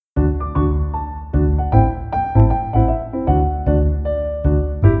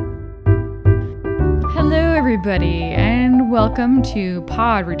everybody, and welcome to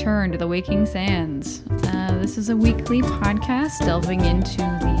Pod Return to the Waking Sands. This is a weekly podcast delving into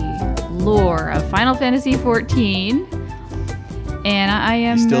the lore of Final Fantasy XIV, and I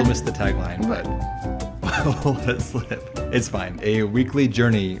am... You still missed the tagline, but we'll let it slip. It's fine. A weekly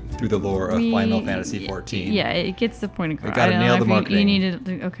journey through the lore of Final Fantasy XIV. Yeah, it gets the point across. We gotta nail the marketing. You need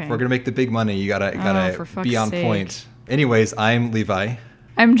to... Okay. If we're gonna make the big money, you gotta be on point. Anyways, I'm Levi.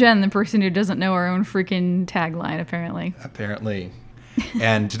 I'm Jen, the person who doesn't know our own freaking tagline, apparently.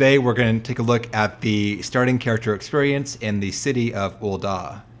 And today we're going to take a look at the starting character experience in the city of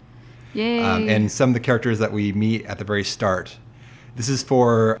Ul'dah. Yay. And some of the characters that we meet at the very start. This is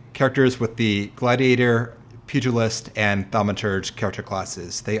for characters with the Gladiator, Pugilist, and Thaumaturge character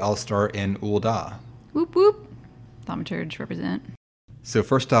classes. They all start in Ul'dah. Whoop whoop. Thaumaturge represent. So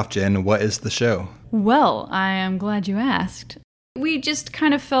first off, Jen, what is the show? Well, I am glad you asked. We just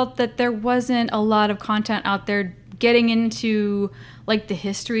kind of felt that there wasn't a lot of content out there getting into like the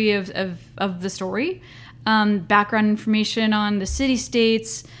history of the story, background information on the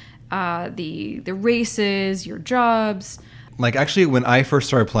city-states, the races, your jobs. Like actually when I first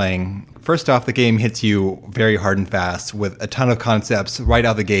started playing, first off the game hits you very hard and fast with a ton of concepts right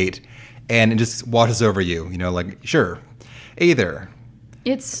out the gate, and it just washes over you, like sure, Aether.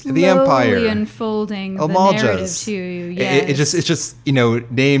 It's slowly the Empire, unfolding the Almaljas. narrative to you. Yes. It's just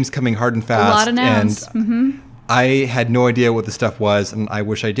names coming hard and fast. A lot of nouns. And I had no idea what the stuff was, and I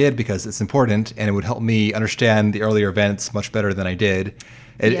wish I did because it's important and it would help me understand the earlier events much better than I did.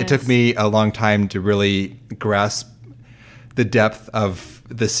 It took me a long time to really grasp the depth of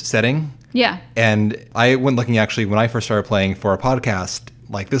this setting. Yeah. And I went looking actually when I first started playing for a podcast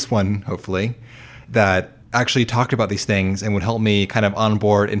like this one, hopefully, that actually talked about these things and would help me kind of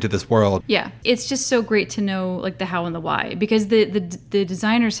onboard into this world. Yeah, it's just so great to know like the how and the why, because the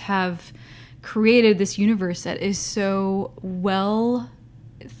designers have created this universe that is so well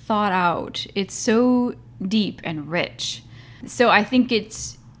thought out. It's so deep and rich. So I think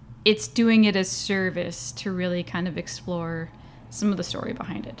it's doing it a service to really kind of explore some of the story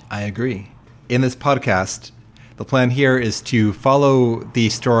behind it. I agree. In this podcast, the plan here is to follow the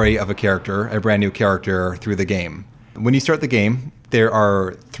story of a character, a brand new character, through the game. When you start the game, there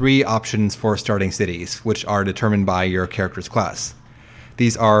are 3 options for starting cities, which are determined by your character's class.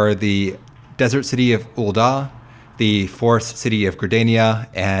 These are the desert city of Ul'dah, the forest city of Gridania,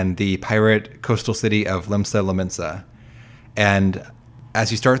 and the pirate coastal city of Limsa Lominsa. And as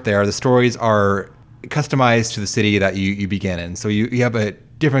you start there, the stories are customized to the city that you begin in. So you have a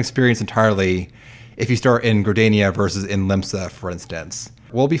different experience entirely if you start in Gridania versus in Limsa, for instance.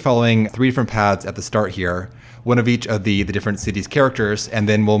 We'll be following 3 different paths at the start here, one of each of the different cities' characters, and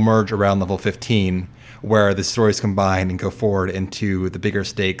then we'll merge around level 15, where the stories combine and go forward into the bigger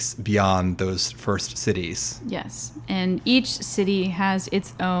stakes beyond those first cities. Yes, and each city has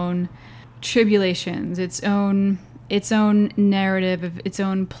its own tribulations, its own narrative, its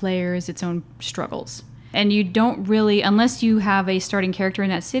own players, its own struggles. And you don't really, unless you have a starting character in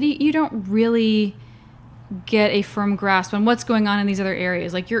that city, you don't really get a firm grasp on what's going on in these other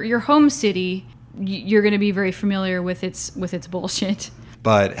areas. Like your home city, you're going to be very familiar with its bullshit.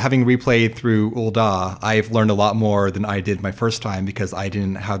 But having replayed through Ul'dah, I've learned a lot more than I did my first time because I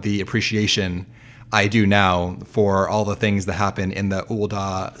didn't have the appreciation I do now for all the things that happen in the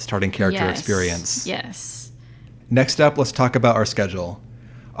Ul'dah starting character experience. Yes. Next up, let's talk about our schedule.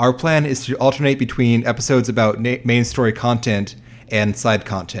 Our plan is to alternate between episodes about main story content and side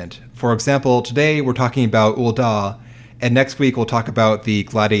content. For example, today we're talking about Ul'dah, and next week we'll talk about the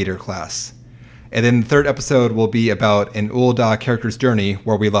Gladiator class. And then the third episode will be about an Ul'dah character's journey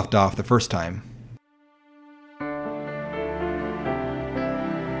where we left off the first time.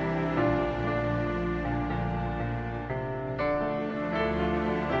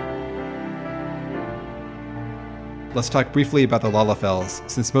 Let's talk briefly about the Lalafels,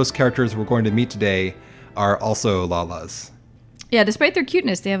 since most characters we're going to meet today are also Lalas. Yeah, despite their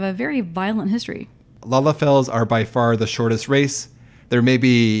cuteness, they have a very violent history. Lalafels are by far the shortest race. They're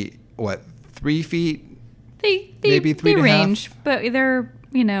maybe, 3 feet? Maybe 3 they and range, a half? but they're,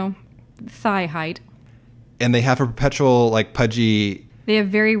 thigh height. And they have a perpetual, pudgy... They have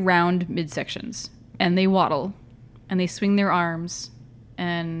very round midsections, and they waddle, and they swing their arms,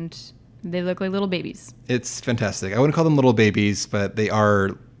 and they look like little babies. It's fantastic. I wouldn't call them little babies, but they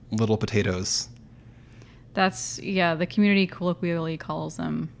are little potatoes. The community colloquially calls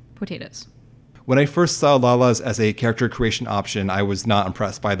them potatoes. When I first saw Lalas as a character creation option, I was not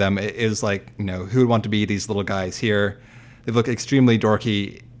impressed by them. It was like, who would want to be these little guys here? They look extremely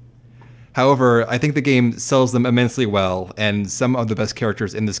dorky. However, I think the game sells them immensely well, and some of the best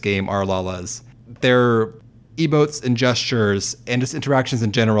characters in this game are Lalas. They're emotes and gestures and just interactions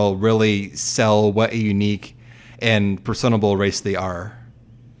in general really sell what a unique and personable race they are.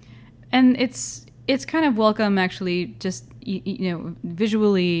 And it's kind of welcome, actually, just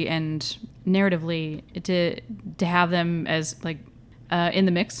visually and narratively to have them as like in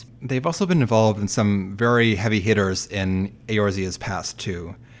the mix. They've also been involved in some very heavy hitters in Eorzea's past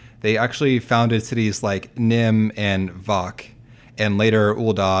too. They actually founded cities like Nim and Vok, and later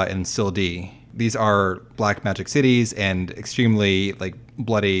Ul'dah and Sildee. These are black magic cities and extremely like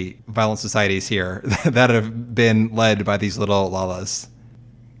bloody, violent societies here that have been led by these little Lalas.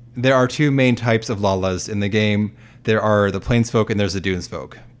 There are two main types of Lalas in the game. There are the Plainsfolk and there's the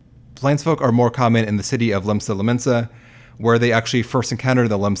Dunesfolk. Plainsfolk are more common in the city of Limsa Lominsa, where they actually first encountered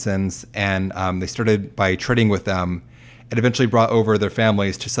the Limsans, and they started by trading with them and eventually brought over their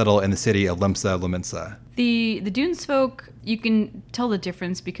families to settle in the city of Limsa Lominsa. The Dunesfolk, you can tell the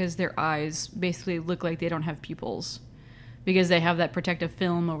difference because their eyes basically look like they don't have pupils, because they have that protective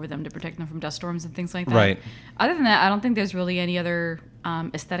film over them to protect them from dust storms and things like that. Right. Other than that, I don't think there's really any other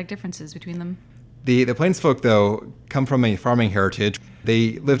aesthetic differences between them. The Plainsfolk, though, come from a farming heritage.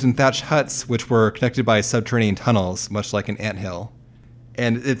 They lived in thatched huts, which were connected by subterranean tunnels, much like an anthill.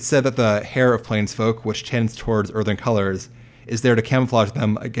 And it's said that the hair of Plainsfolk, which tends towards earthen colors, is there to camouflage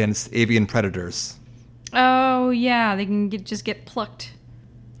them against avian predators. Oh, yeah, they can just get plucked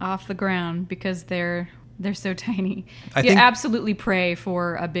off the ground because they're so tiny. I You think absolutely pray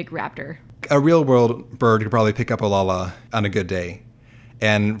for a big raptor. a real-world bird could probably pick up a Lala on a good day.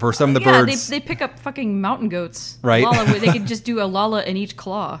 And for some of the birds... they pick up fucking mountain goats. Right. They could just do a Lala in each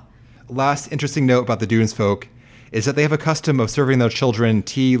claw. Last interesting note about the Dunesfolk is that they have a custom of serving their children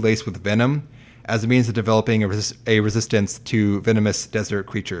tea laced with venom as a means of developing a resistance to venomous desert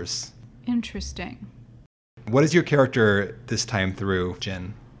creatures. Interesting. What is your character this time through,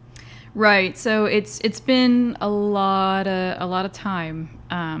 Jen? Right. So it's been a lot of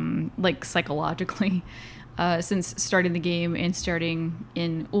time, like psychologically, since starting the game and starting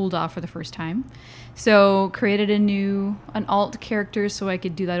in Ul'dah for the first time. So created an alt character so I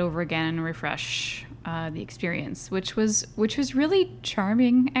could do that over again and refresh the experience, which was really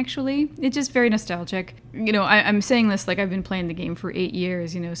charming, actually. It's just very nostalgic. I'm saying this like I've been playing the game for 8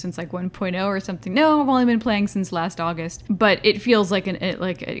 years, since like 1.0 or something. No, I've only been playing since last August, but it feels like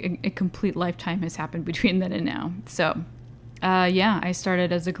a complete lifetime has happened between then and now. So, I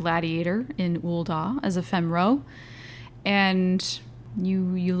started as a gladiator in Ul'dah as a femro, and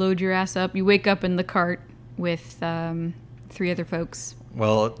you load your ass up. You wake up in the cart with 3 other folks.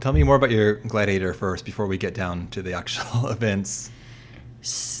 Well, tell me more about your gladiator first before we get down to the actual events.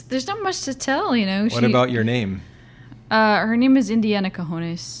 There's not much to tell, What about your name? Her name is Indiana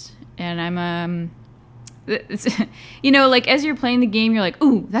Cajones, and I'm like as you're playing the game, you're like,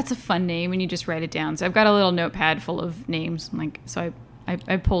 ooh, that's a fun name, and you just write it down. So I've got a little notepad full of names, so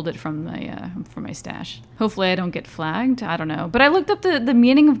I pulled it from my stash. Hopefully I don't get flagged. I don't know, but I looked up the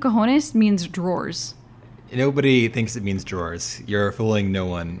meaning of Cajones means drawers. Nobody thinks it means drawers. You're fooling no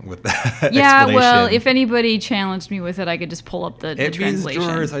one with that Yeah, explanation. well, if anybody challenged me with it, I could just pull up the translation. It means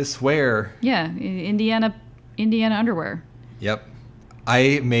drawers, I swear. Yeah, Indiana underwear. Yep.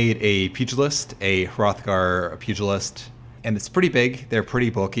 I made a pugilist, a Hrothgar pugilist, and it's pretty big. They're pretty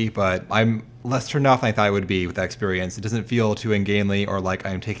bulky, but I'm less turned off than I thought I would be with that experience. It doesn't feel too ungainly or like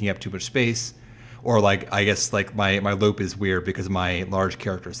I'm taking up too much space, or like I guess like my lope is weird because of my large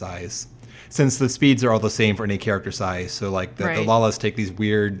character size. Since the speeds are all the same for any character size, so like the Lalas take these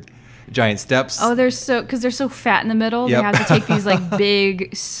weird giant steps. Oh, because they're so fat in the middle. Yep. They have to take these like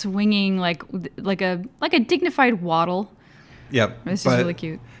big swinging like a dignified waddle. Yep. This is really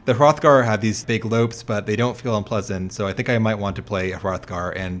cute. The Hrothgar have these big lopes, but they don't feel unpleasant. So I think I might want to play a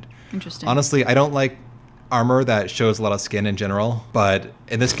Hrothgar. And interesting. Honestly, I don't like armor that shows a lot of skin in general, but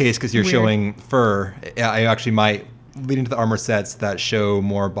in this case, because you're showing fur, I actually might lead into the armor sets that show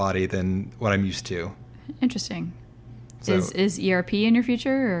more body than what I'm used to. Interesting. So, is ERP in your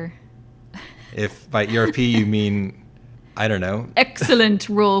future, or? If by ERP you mean, I don't know. Excellent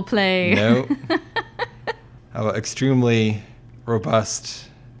role play. No. How about extremely robust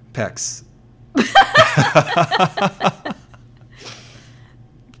pecs?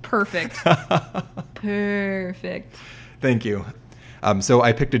 Perfect. Perfect. Thank you. So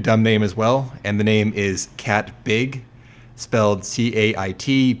I picked a dumb name as well, and the name is Cat Big, spelled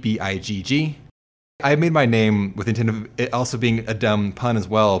Caitbigg. I made my name with intent of it also being a dumb pun as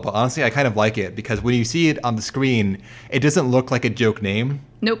well, but honestly, I kind of like it because when you see it on the screen, it doesn't look like a joke name.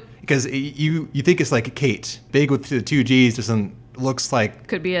 Nope. Because you think it's like Kate. Big with the 2 G's doesn't looks like...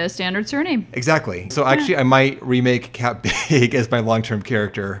 Could be a standard surname. Exactly. So actually, I might remake Cat Big as my long-term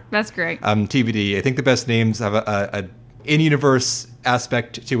character. That's great. TBD. I think the best names have a in-universe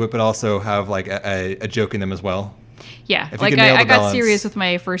aspect to it, but also have like a joke in them as well. Yeah, like I got serious with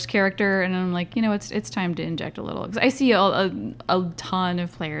my first character, and I'm like, it's time to inject a little. 'Cause I see a ton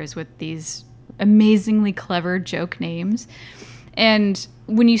of players with these amazingly clever joke names, and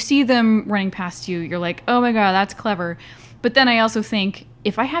when you see them running past you, you're like, oh my god, that's clever. But then I also think,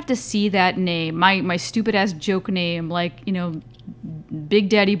 if I have to see that name, my stupid ass joke name, like Big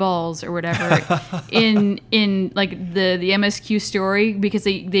Daddy Balls or whatever, in like the MSQ story, because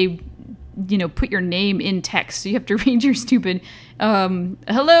they put your name in text, so you have to read your stupid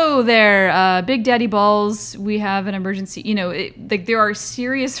hello there, Big Daddy Balls, we have an emergency. Like there are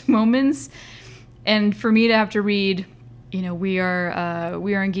serious moments, and for me to have to read, we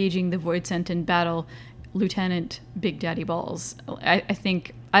are engaging the Void Sent in battle, Lieutenant Big Daddy Balls.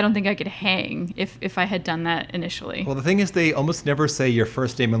 I don't think I could hang if I had done that initially. Well, the thing is, they almost never say your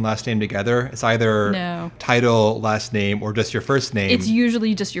first name and last name together. It's either title, last name, or just your first name. It's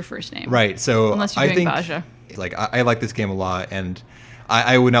usually just your first name. Right. So unless you're doing Baja. Like I like this game a lot, and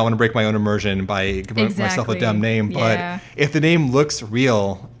I would not want to break my own immersion by giving myself a dumb name. Yeah. But if the name looks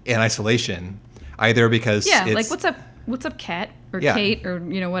real in isolation, either because it's... like what's up, Cat? Or Kate, or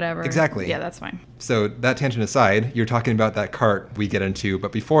whatever. Exactly. Yeah, that's fine. So that tangent aside, you're talking about that cart we get into,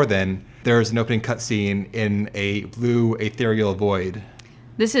 but before then, there's an opening cutscene in a blue ethereal void.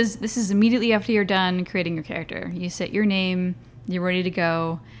 This is immediately after you're done creating your character. You set your name, you're ready to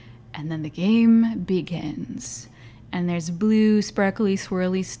go, and then the game begins. And there's blue, sparkly,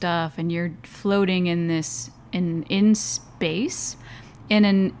 swirly stuff, and you're floating in this in space, in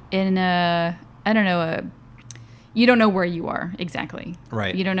a I don't know, you don't know where you are exactly.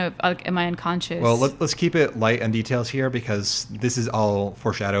 Right. You don't know if, am I unconscious? Well, let's keep it light on details here, because this is all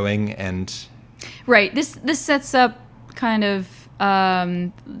foreshadowing and... Right. This sets up kind of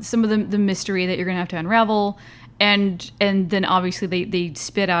some of the mystery that you're going to have to unravel, and then obviously they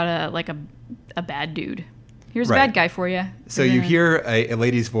spit out a bad dude. Here's a bad guy for you. So you hear a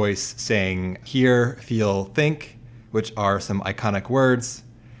lady's voice saying, hear, feel, think, which are some iconic words.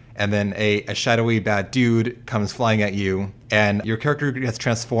 And then a shadowy bad dude comes flying at you, and your character gets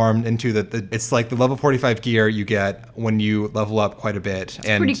transformed into it's like the level 45 gear you get when you level up quite a bit.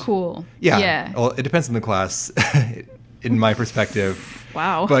 It's pretty cool. Yeah. Well, it depends on the class, in my perspective.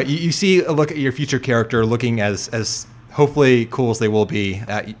 Wow. But you see a look at your future character looking as hopefully cool as they will be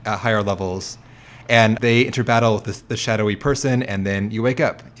at higher levels. And they interbattle with the shadowy person, and then you wake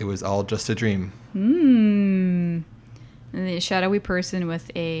up. It was all just a dream. And the shadowy person with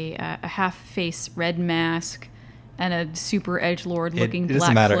a half-face red mask and a super edgelord looking black It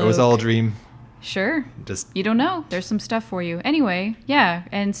doesn't matter. cloak. It was all a dream. Sure. You don't know. There's some stuff for you. Anyway, yeah.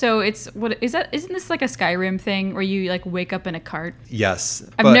 And so isn't this like a Skyrim thing where you like wake up in a cart? Yes.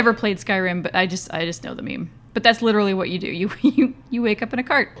 I've never played Skyrim, but I just know the meme. But that's literally what you do. You wake up in a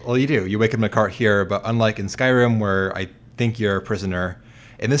cart. Well, you do. You wake up in a cart here, but unlike in Skyrim, where I think you're a prisoner,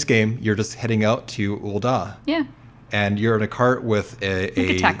 in this game you're just heading out to Ul'dah. Yeah. And you're in a cart with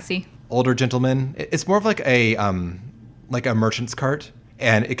a taxi. Older gentleman. It's more of like a merchant's cart,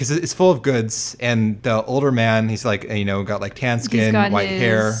 and because it's full of goods. And the older man, he's like got like tan skin, white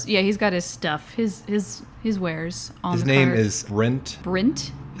hair. Yeah, he's got his stuff, his wares on his the cart. name is Brent.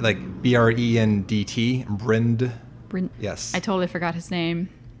 Brent. Like BRENDT. Brent. Yes. I totally forgot his name.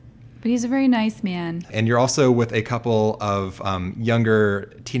 But he's a very nice man. And you're also with a couple of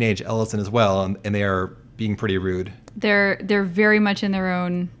younger teenage Ellison as well, and they are being pretty rude. They're very much in their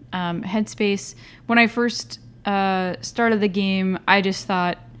own headspace. When I first started the game, I just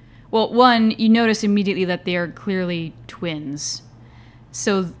thought, well, one, you notice immediately that they are clearly twins.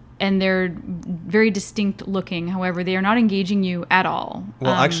 And they're very distinct looking. However, they are not engaging you at all.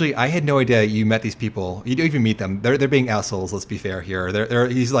 Well, actually, I had no idea you met these people. You don't even meet them. They're being assholes. Let's be fair here.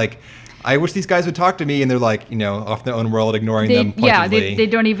 He's like, I wish these guys would talk to me, and they're like, off in their own world, ignoring them pointedly. Yeah, they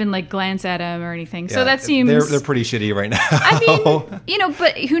don't even like glance at him or anything. Yeah, so that seems they're pretty shitty right now. I mean,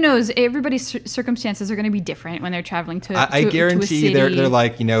 but who knows? Everybody's circumstances are going to be different when they're traveling to. I guarantee to a city. They're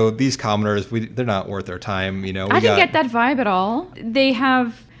like, these commoners, they're not worth their time. I didn't get that vibe at all. They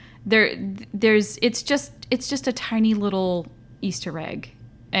have it's just a tiny little Easter egg,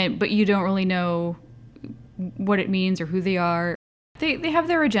 but you don't really know what it means or who they are. They have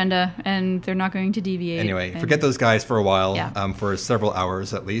their agenda, and they're not going to deviate. Anyway, forget those guys for a while, for several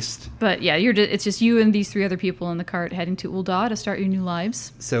hours at least. But yeah, it's just you and these three other people in the cart heading to Ul'dah to start your new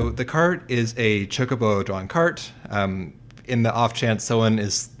lives. So the cart is a chocobo-drawn cart. in the off chance someone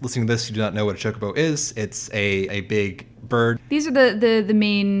is listening to this who do not know what a chocobo is, it's a big bird. These are the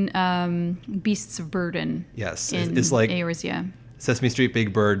main beasts of burden. Yes, it's like Eorzea. Sesame Street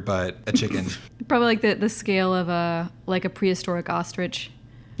Big Bird, but a chicken. Probably like the scale of a prehistoric ostrich.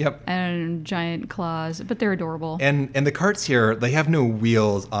 Yep. And giant claws, but they're adorable. And the carts here, they have no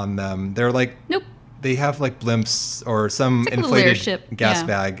wheels on them. They're like nope. They have like blimps or some like inflated gas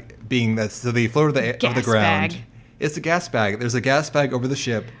bag being that, so they float over the ground. Bag. It's a gas bag. There's a gas bag over the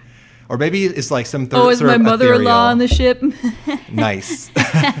ship. Or maybe it's like some is my mother-in-law on the ship? Nice.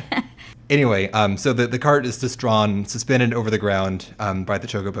 Anyway, so the cart is just drawn, suspended over the ground by the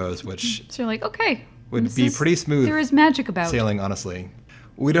chocobos, which so you're like, okay, would be pretty smooth. There is magic about sailing, honestly.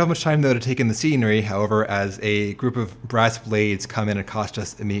 We don't have much time, though, to take in the scenery, however, as a group of brass blades come in and accost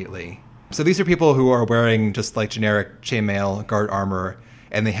us immediately. So these are people who are wearing just like generic chainmail guard armor,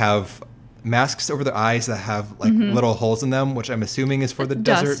 and they have masks over their eyes that have like little holes in them, which I'm assuming is for the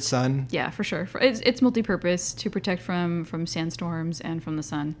desert sun. Yeah, for sure. It's multi-purpose to protect from sandstorms and from the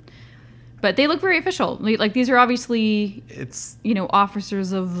sun. But they look very official. Like these are obviously,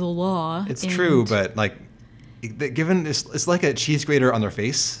 officers of the law. It's true, but like, given it's like a cheese grater on their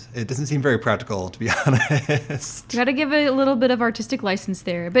face, it doesn't seem very practical, to be honest. You got to give a little bit of artistic license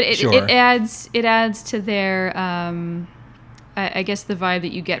there, but it adds to their, I guess, the vibe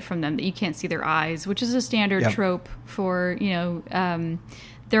that you get from them, that you can't see their eyes, which is a standard trope for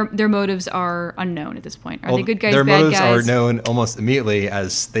their motives are unknown at this point. Are they good guys, bad guys? Their motives are known almost immediately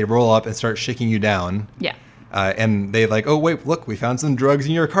as they roll up and start shaking you down. Yeah. And they like, oh, wait, look, we found some drugs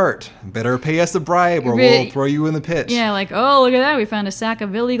in your cart. Better pay us a bribe or we'll throw you in the pit. Yeah, like, oh, look at that. We found a sack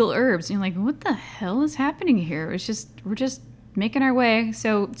of illegal herbs. And you're like, what the hell is happening here? We're just making our way.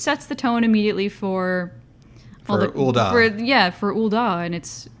 So it sets the tone immediately for Ul'dah. For Ul'dah. And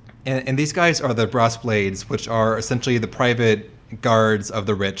it's... And these guys are the brass blades, which are essentially the private guards of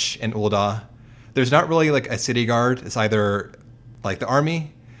the rich in Ul'dah. There's not really like a city guard. It's either like the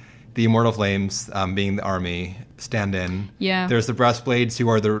army, the Immortal Flames being the army stand-in. Yeah. There's the brass blades who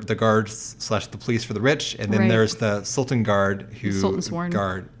are the guards / the police for the rich, and then there's the Sultan Guard who Sultan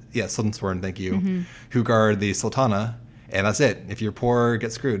Sworn, thank you, who guard the Sultana, and that's it. If you're poor,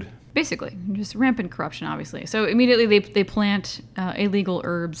 get screwed. Basically, just rampant corruption, obviously. So immediately they plant illegal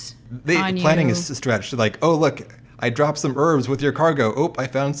herbs on you. Planning is stretched. Like, oh, look, I dropped some herbs with your cargo. Oh, I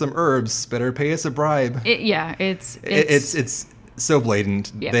found some herbs. Better pay us a bribe. It's so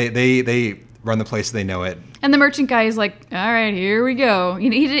blatant. Yeah. They run the place. They know it. And the merchant guy is like, all right, here we go.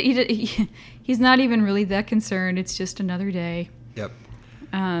 He's not even really that concerned. It's just another day. Yep.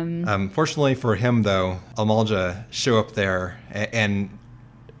 Fortunately for him, though, Ul'dah show up there and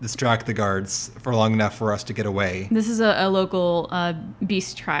distract the guards for long enough for us to get away. This is a local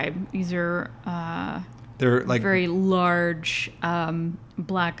beast tribe. These are... They're like very large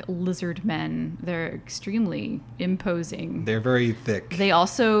black lizard men. They're extremely imposing. They're very thick. They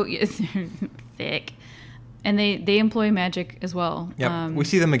also they're thick, and they employ magic as well. Yep. We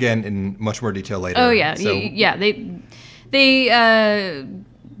see them again in much more detail later. Oh yeah, yeah. They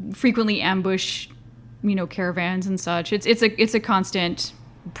frequently ambush, caravans and such. It's a constant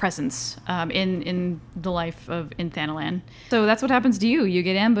presence in the life in Thanalan. So that's what happens to you. You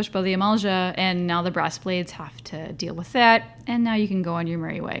get ambushed by the Ul'dah, and now the brass blades have to deal with that, and now you can go on your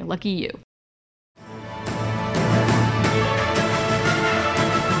merry way. Lucky you.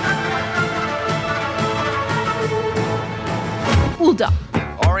 Ul'dah.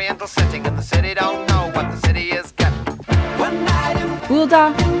 Oriental setting in the city, don't know what the city is getting. One night in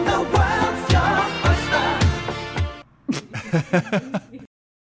Ul'dah. The world's your oyster.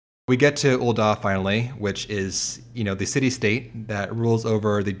 We get to Ul'dah finally, which is, the city-state that rules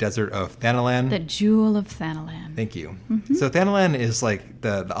over the desert of Thanalan. The jewel of Thanalan. Thank you. Mm-hmm. So Thanalan is like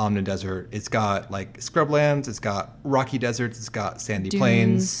the Omni Desert. It's got like scrublands, it's got rocky deserts, it's got sandy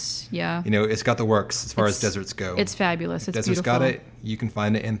plains. Yeah. It's got the works as far as deserts go. It's fabulous. It's Desert's beautiful. got it. You can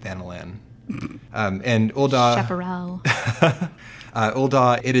find it in Thanalan. And Ul'dah... Chaparral.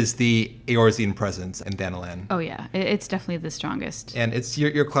 Ul'dah, it is the Eorzean presence in Thanalan. Oh yeah, it's definitely the strongest. And it's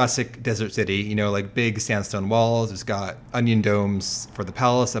your classic desert city, like big sandstone walls. It's got onion domes for the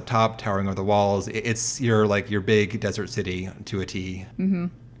palace up top, towering over the walls. It's your big desert city to a T. Mm-hmm.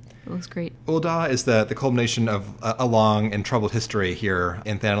 It looks great. Ul'dah is the culmination of a long and troubled history here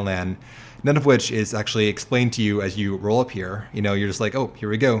in Thanalan, none of which is actually explained to you as you roll up here. You're just like, oh, here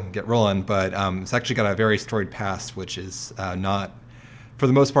we go, get rolling. But it's actually got a very storied past, which is not, for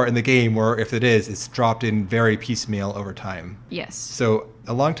the most part in the game, or if it is, it's dropped in very piecemeal over time. Yes. So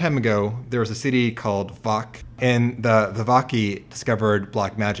a long time ago, there was a city called Vak, and the Vaki discovered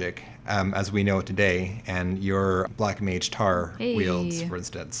black magic as we know it today, and your Black Mage Tar Hey. wields, for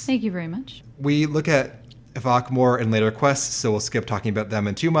instance. Thank you very much. We look at Evok more in later quests, so we'll skip talking about them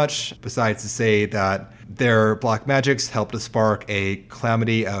in too much, besides to say that their black magics helped to spark a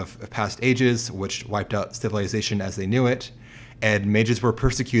calamity of past ages, which wiped out civilization as they knew it, and mages were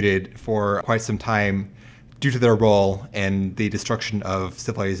persecuted for quite some time due to their role in the destruction of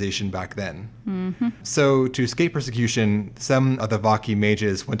civilization back then. So to escape persecution, some of the Vaki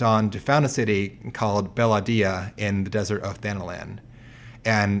mages went on to found a city called Beladia in the desert of Thanalan.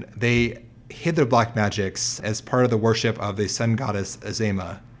 And they hid their black magics as part of the worship of the sun goddess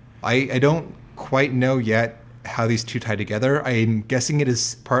Azema. I don't quite know yet how these two tie together. I'm guessing it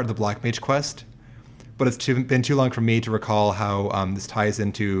is part of the Black Mage quest, but it's been too long for me to recall how this ties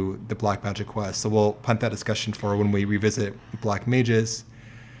into the Black Magic quest. So we'll punt that discussion for when we revisit Black Mages.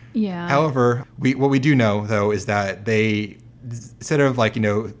 Yeah. However, what we do know, though, is that they, instead of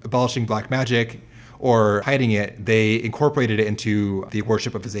abolishing black magic or hiding it, they incorporated it into the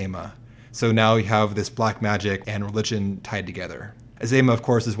worship of Azema. So now you have this black magic and religion tied together. Azema, of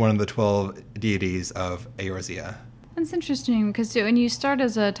course, is one of the 12 deities of Eorzea. That's interesting, because when you start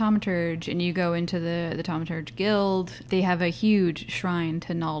as a thaumaturge and you go into the thaumaturge guild, they have a huge shrine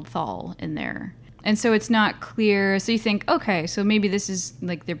to Nald Thal in there. And so it's not clear. So you think, okay, so maybe this is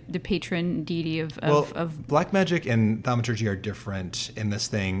like the patron deity of black magic and thaumaturgy are different in this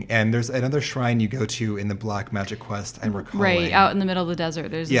thing. And there's another shrine you go to in the Black Magic quest, I'm recalling. Right, out in the middle of the desert.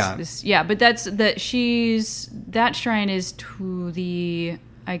 There's this but that shrine is to the,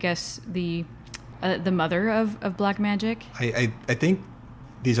 I guess, the mother of black magic. I think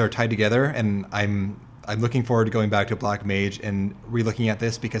these are tied together, and I'm looking forward to going back to Black Mage and re-looking at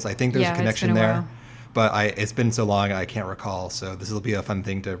this, because I think there's a connection there. While. But it's been so long I can't recall, so this will be a fun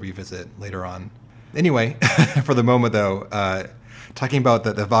thing to revisit later on. Anyway, for the moment though, talking about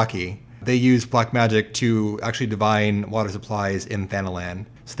the Vaki, they use black magic to actually divine water supplies in Thanalan,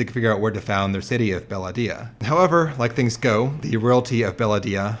 so they can figure out where to found their city of Beladia. However, like things go, the royalty of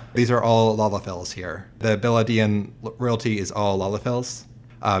Beladia, these are all Lalafels here. The Beladian royalty is all Lalafels,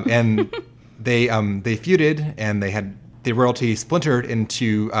 and they feuded, and they had the royalty splintered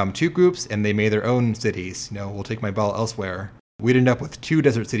into two groups, and they made their own cities. We'll take my ball elsewhere. We'd end up with two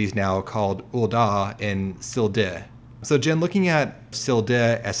desert cities now called Ul'dah and Ul'dah. So Jen, looking at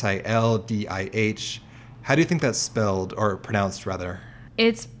Ul'dah, Sildih, how do you think that's spelled, or pronounced rather?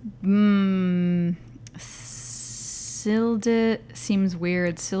 It's Sildih seems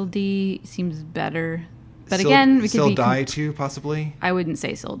weird. Sildih seems better. But again, we could Sildih too, possibly? I wouldn't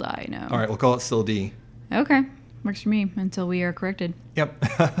say Sildih, no. All right, we'll call it Sildih. Okay, works for me until we are corrected. Yep.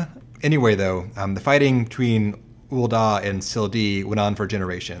 Anyway, though, the fighting between Ul'dah and Sildih went on for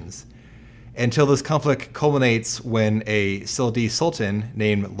generations, until this conflict culminates when a Sildih sultan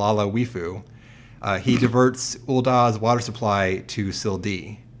named Lala Wifu, he diverts Ul'dah's water supply to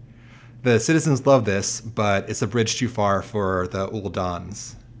Sildih. The citizens love this, but it's a bridge too far for the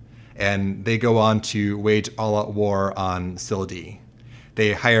Ul'dahns, and they go on to wage all-out war on Sildih.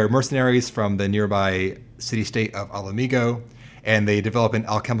 They hire mercenaries from the nearby city-state of Alamigo, and they develop an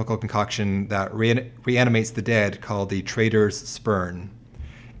alchemical concoction that reanimates the dead called the Trader's Spurn.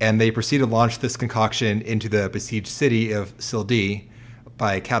 And they proceed to launch this concoction into the besieged city of Sildih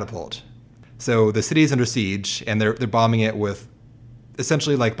by catapult. So the city is under siege, and they're bombing it with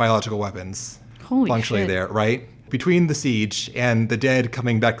essentially like biological weapons. Holy functionally shit. there, right? Between the siege and the dead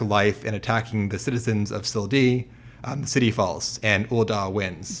coming back to life and attacking the citizens of Sildih, the city falls, and Ul'dah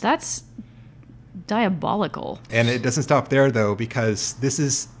wins. That's diabolical. And it doesn't stop there, though, because this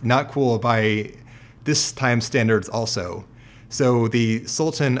is not cool by this time's standards also. So the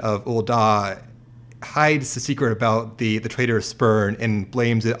Sultan of Ul'dah hides the secret about the Trader's Spurn and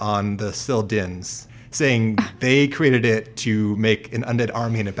blames it on the Sildins, saying they created it to make an undead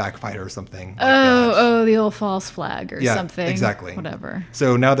army and it backfired or something like that. The old false flag or something. Exactly. Whatever.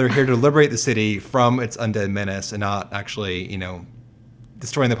 So now they're here to liberate the city from its undead menace and not actually,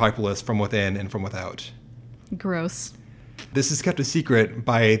 destroying the populace from within and from without. Gross. This is kept a secret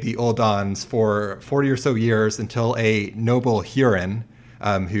by the Ul'dahns for 40 or so years until a noble Huron,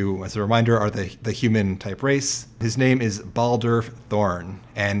 who, as a reminder, are the human type race. His name is Baldur Thorn,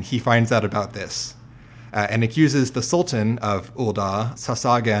 and he finds out about this and accuses the Sultan of Ul'dah,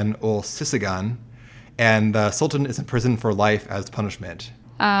 Sasagan ul Sisagan, and the Sultan is imprisoned for life as punishment.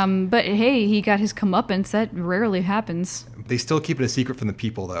 But hey, he got his comeuppance. That rarely happens. They still keep it a secret from the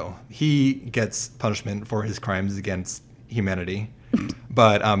people, though. He gets punishment for his crimes against humanity,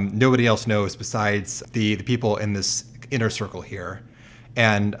 but nobody else knows besides the people in this inner circle here.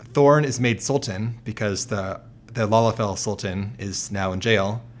 And Thorn is made Sultan because the Lalafell Sultan is now in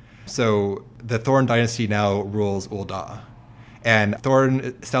jail. So the Thorn dynasty now rules Ul'dah. And Thorn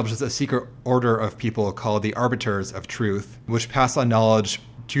establishes a secret order of people called the Arbiters of Truth, which pass on knowledge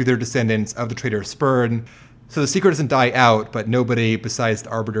to their descendants of the traitor Spurn. So the secret doesn't die out, but nobody besides the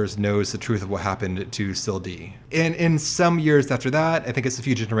Arbiters knows the truth of what happened to Sildee. And in some years after that, I think it's a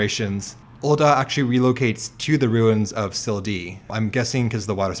few generations, Ul'dah actually relocates to the ruins of Sildee. I'm guessing because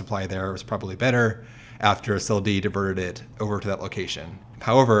the water supply there was probably better after Sildee diverted it over to that location.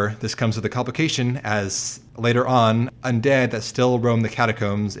 However, this comes with a complication as later on, undead that still roam the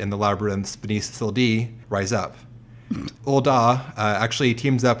catacombs in the labyrinths beneath Sildee rise up. Ul'dah actually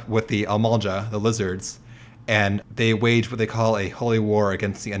teams up with the Almalja, the lizards, and they wage what they call a holy war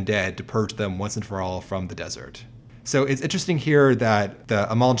against the undead to purge them once and for all from the desert. So it's interesting here that the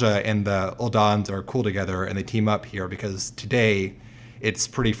Almalja and the Uldahns are cool together and they team up here because today it's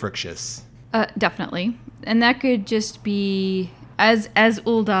pretty frictious. Definitely. And that could just be as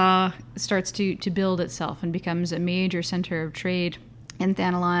Ul'dah starts to build itself and becomes a major center of trade in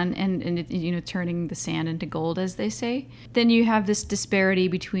Thanalan and turning the sand into gold, as they say, then you have this disparity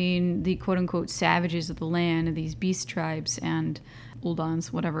between the quote-unquote savages of the land and these beast tribes and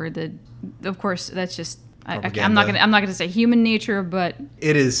Uldahns, whatever. Of course, that's just... I'm not gonna say human nature, but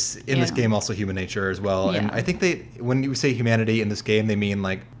it is in this game also human nature as well. Yeah. And I think when you say humanity in this game, they mean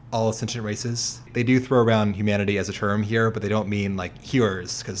like all sentient races. They do throw around humanity as a term here, but they don't mean like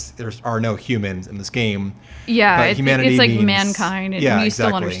hearers because there are no humans in this game. Yeah, but humanity it's like means, mankind, and yeah, we exactly.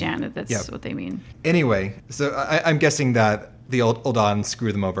 still understand that that's what they mean. Anyway, so I'm guessing that the Uldahns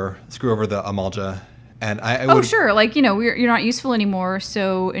screw over the Almalja. And I would, sure. Like, you're not useful anymore,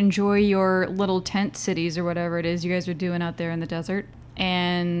 so enjoy your little tent cities or whatever it is you guys are doing out there in the desert.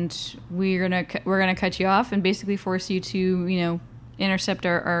 And we're gonna cut you off and basically force you to, intercept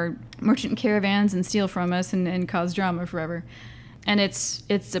our merchant caravans and steal from us and cause drama forever. And it's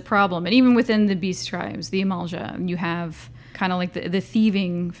a problem. And even within the beast tribes, the Almalja, you have kind of like the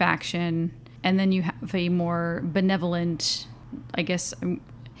thieving faction, and then you have a more benevolent, I guess...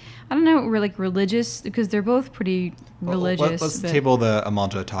 I don't know, we're like religious, because they're both pretty religious. Let's table the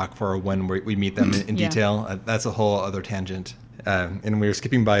Almalja talk for when we meet them in detail. That's a whole other tangent. And we're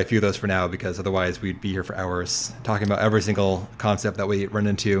skipping by a few of those for now, because otherwise we'd be here for hours talking about every single concept that we run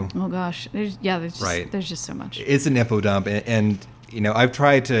into. Oh gosh, there's just so much. It's an info dump, and I've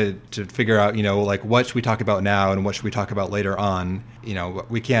tried to figure out, like what should we talk about now and what should we talk about later on.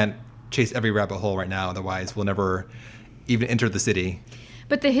 We can't chase every rabbit hole right now, otherwise we'll never even enter the city.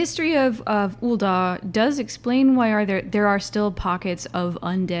 But the history of Ul'dah does explain why there are still pockets of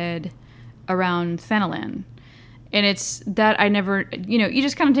undead around Thanalan. And it's that I never, you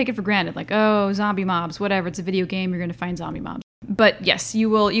just kind of take it for granted. Like, oh, zombie mobs, whatever. It's a video game. You're going to find zombie mobs. But yes, you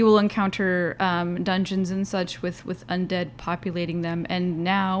will encounter dungeons and such with undead populating them. And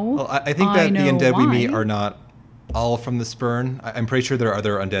now, well, I think that the undead we meet are not all from the Spurn. I'm pretty sure there are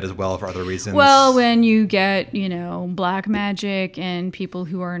other undead as well for other reasons. Well, when you get, black magic and people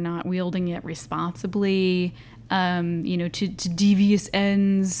who are not wielding it responsibly, to devious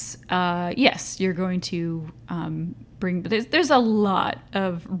ends, yes, you're going to bring... There's a lot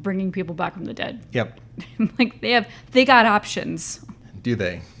of bringing people back from the dead. Yep. Like, they got options. Do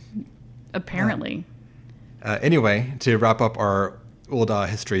they? Apparently. Anyway, to wrap up our Ul'dah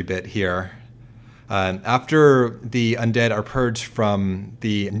history bit here... after the undead are purged from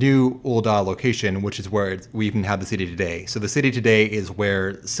the new Ul'dah location, which is where we even have the city today. So the city today is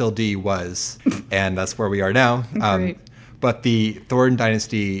where Sildee was, and that's where we are now. But the Thorn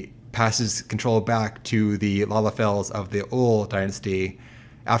dynasty passes control back to the Lalafels of the Ul dynasty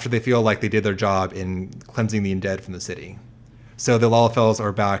after they feel like they did their job in cleansing the undead from the city. So the Lalafels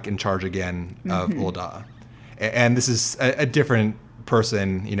are back in charge again of Ul'dah. And this is a different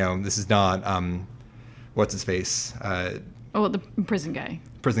person. This is not... what's his face? The prison guy.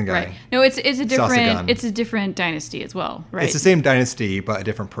 Right. No, it's a different Sasagan. It's a different dynasty as well, right? It's the same dynasty, but a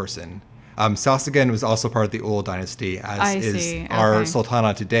different person. Sasagan was also part of the Ul dynasty, as is our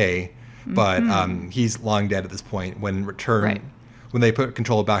Sultana today, but he's long dead at this point when they put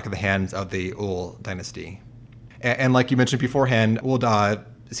control back in the hands of the Ul dynasty. And like you mentioned beforehand, Ul'dah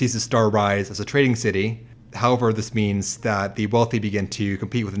sees the star rise as a trading city. However, this means that the wealthy begin to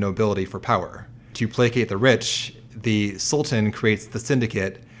compete with the nobility for power. To placate the rich, the Sultan creates the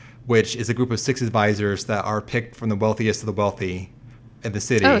Syndicate, which is a group of 6 advisors that are picked from the wealthiest of the wealthy in the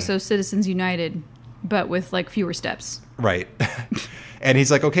city. Oh, so Citizens United, but with like fewer steps. Right. And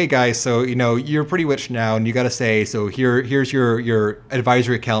he's like, okay, guys, so, you're pretty rich now, and you got to say, so here's your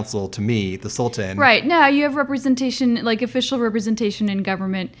advisory council to me, the Sultan. Right. Now you have representation, like official representation in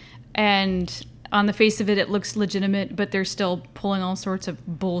government, and on the face of it, it looks legitimate, but they're still pulling all sorts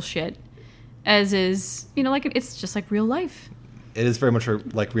of bullshit. As is, like it's just like real life. It is very much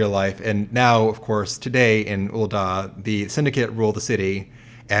like real life. And now, of course, today in Ul'dah, the syndicate rule the city,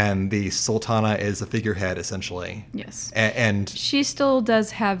 and the Sultana is the figurehead, essentially. Yes. And she still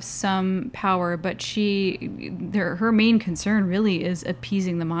does have some power, but her main concern really is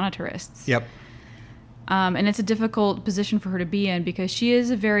appeasing the monetarists. Yep. And it's a difficult position for her to be in because she is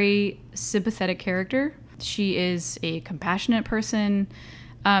a very sympathetic character. She is a compassionate person.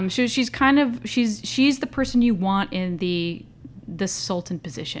 She's the person you want in the sultan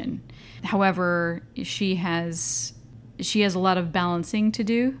position. However, she has a lot of balancing to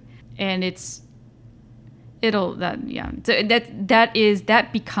do, and that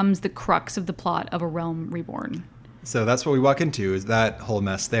becomes the crux of the plot of A Realm Reborn. So that's what we walk into, is that whole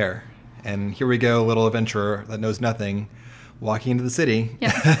mess there. And here we go, little adventurer that knows nothing, walking into the city.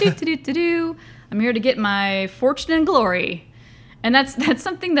 Yeah. Do. I'm here to get my fortune and glory. And that's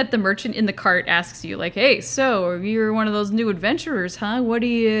something that the merchant in the cart asks you, like, hey, so you're one of those new adventurers, huh? What are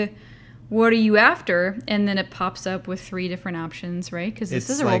you after? And then it pops up with 3 different options, right? Because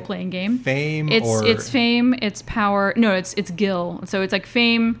this is a role-playing game. It's fame, it's power. No, it's gil. So it's like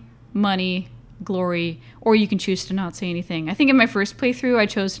fame, money, glory, or you can choose to not say anything. I think in my first playthrough, I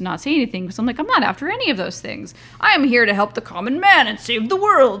chose to not say anything because I'm like, I'm not after any of those things. I am here to help the common man and save the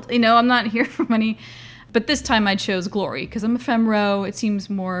world. I'm not here for money. But this time I chose glory because I'm a femro. It seems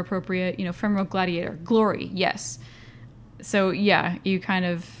more appropriate. Femro gladiator. Glory, yes. So, yeah, you kind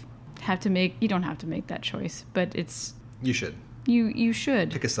of have to you don't have to make that choice, but it's... You should. You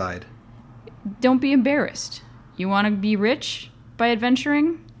should. Pick a side. Don't be embarrassed. You want to be rich by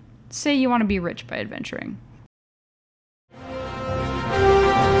adventuring? Say you want to be rich by adventuring.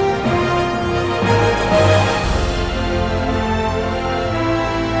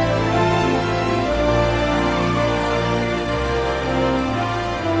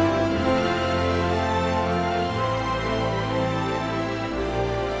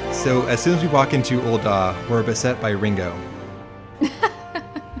 So as soon as we walk into Ul'dah, we're beset by Ringo.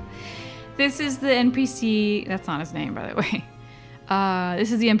 This is the NPC. That's not his name, by the way.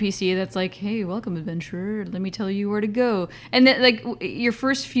 This is the NPC that's like, hey, welcome, adventurer. Let me tell you where to go. And then, like, your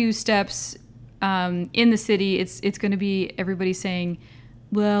first few steps in the city, it's going to be everybody saying,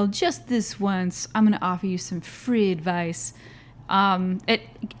 well, just this once, I'm going to offer you some free advice. At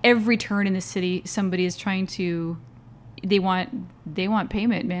every turn in the city, somebody is trying to... They want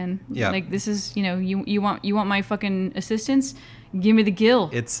payment, man. Yeah. Like, this is, you want my fucking assistance? Give me the gil.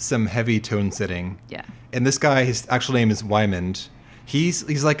 It's some heavy tone setting. Yeah. And this guy, his actual name is Wymond.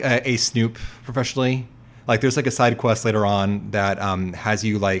 He's like a snoop professionally. Like, there's like a side quest later on that has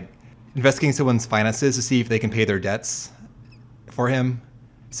you like investigating someone's finances to see if they can pay their debts for him.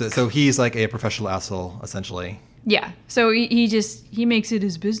 So he's like a professional asshole, essentially. Yeah. So he makes it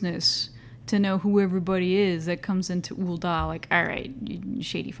his business to know who everybody is that comes into Ul'dah. Like, all right, you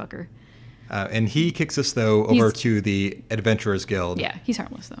shady fucker. And he kicks us, though, over to the Adventurers Guild. Yeah, he's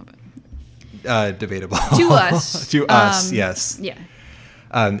harmless, though. But debatable. To us. To us, yes. Yeah.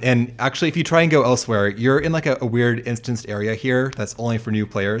 And actually, if you try and go elsewhere, you're in like a weird instanced area here that's only for new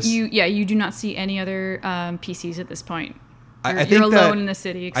players. You do not see any other PCs at this point. I think you're alone in the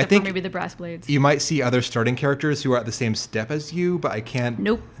city, except for maybe the Brass Blades. You might see other starting characters who are at the same step as you, but I can't...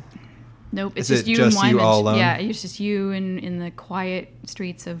 Nope. It's Is just it you just and you Wymond. all alone? Yeah, it's just you in the quiet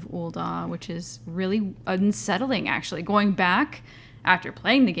streets of Ul'dah, which is really unsettling, actually. Going back, after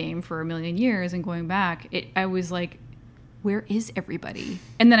playing the game for a million years and going back, I was like, where is everybody?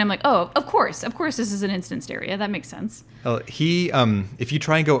 And then I'm like, oh, of course this is an instanced area. That makes sense. Well, if you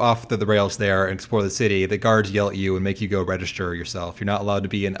try and go off the rails there and explore the city, the guards yell at you and make you go register yourself. You're not allowed to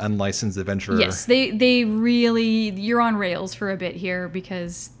be an unlicensed adventurer. Yes, they really, you're on rails for a bit here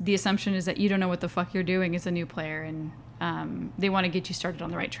because the assumption is that you don't know what the fuck you're doing as a new player, and they want to get you started on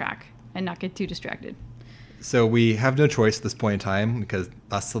the right track and not get too distracted. So we have no choice at this point in time, because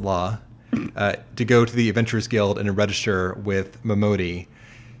that's the law, to go to the Adventurers Guild and register with Momodi,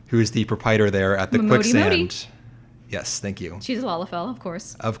 who is the proprietor there at the Quicksand. Yes, thank you. She's a Lalafell, of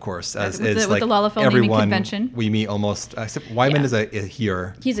course. Of course, with like the Lalafell everyone naming convention. We meet almost, except Wymond is a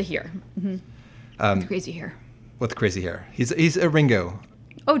heer. He's a heer. Mm-hmm. With crazy hair. With crazy hair. He's a Ringo.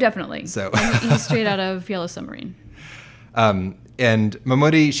 Oh, definitely. So he's straight out of Yellow Submarine. And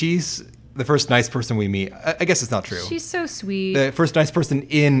Momodi, she's the first nice person we meet. I guess it's not true. She's so sweet. The first nice person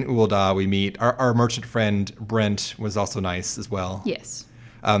in Ul'dah we meet. Our merchant friend Brent was also nice as well. Yes.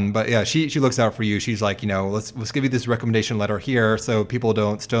 But yeah, she looks out for you. She's like, let's give you this recommendation letter here so people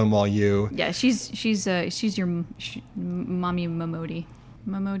don't stonewall you. Yeah, she's your mommy Momodi.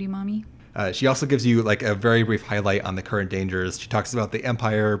 Momodi mommy. She also gives you like a very brief highlight on the current dangers. She talks about the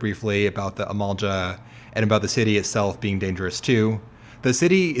Empire briefly, about the Amalja, and about the city itself being dangerous too. The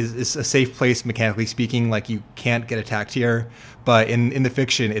city is a safe place, mechanically speaking. Like, you can't get attacked here. But in the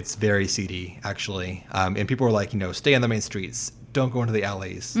fiction, it's very seedy, actually. And people are like, stay on the main streets. Don't go into the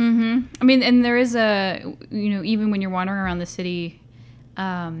alleys. Mm-hmm. I mean, and there is even when you're wandering around the city,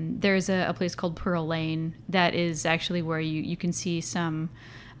 there's a place called Pearl Lane that is actually where you can see some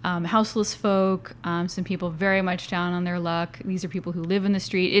houseless folk, some people very much down on their luck. These are people who live in the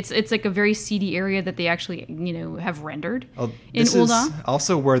street. It's like a very seedy area that they actually have rendered in Ul'dah. Is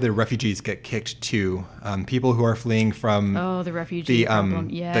also where the refugees get kicked to. People who are fleeing from the refugee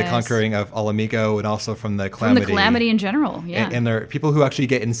problem. Yes. The conquering of Alamigo, and also from the Calamity. From the Calamity in general, yeah. And there are people who actually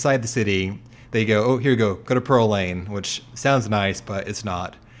get inside the city. They go, oh, here you go to Pearl Lane, which sounds nice, but it's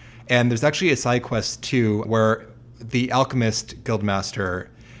not. And there's actually a side quest too, where the alchemist guildmaster,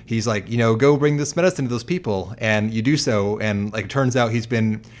 he's like, go bring this medicine to those people. And you do so. And like, it turns out he's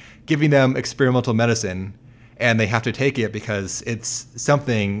been giving them experimental medicine, and they have to take it because it's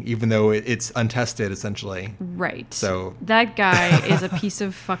something, even though it's untested, essentially. Right. So that guy is a piece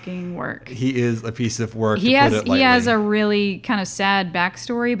of fucking work. He is a piece of work. He has a really kind of sad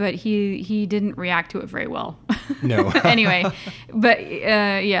backstory, but he didn't react to it very well. No. Anyway, but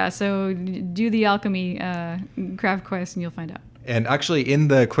yeah. So do the alchemy craft quest, and you'll find out. And actually, in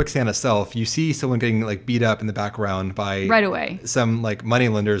the quicksand itself, you see someone getting like beat up in the background by right away some like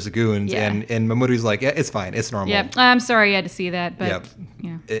moneylenders, goons, yeah. and Mamoru's like, yeah, it's fine, it's normal. Yep, I'm sorry you had to see that, but yep.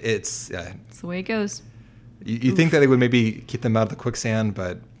 Yeah, it's the way it goes. You think that they would maybe keep them out of the quicksand,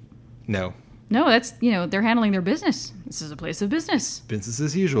 but no. No, that's they're handling their business. This is a place of business. Business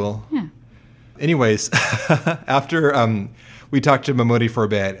as usual. Yeah. Anyways, after we talked to Mamori for a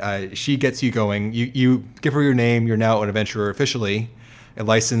bit, she gets you going. You give her your name. You're now an adventurer officially, a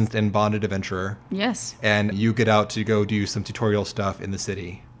licensed and bonded adventurer. Yes. And you get out to go do some tutorial stuff in the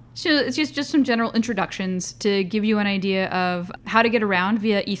city. So it's just some general introductions to give you an idea of how to get around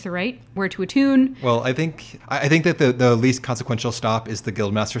via Aetheryte, where to attune. Well, I think that the least consequential stop is the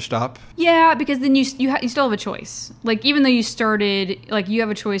Guildmaster stop. Yeah, because then you still have a choice. Like, even though you started, like, you have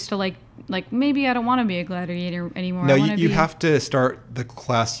a choice to like maybe I don't want to be a gladiator anymore. No, you have to start the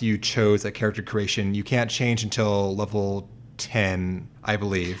class you chose at character creation. You can't change until level 10, I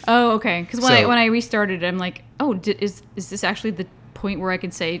believe. Oh, okay. Because when I restarted, I'm like, oh, is this actually the point where I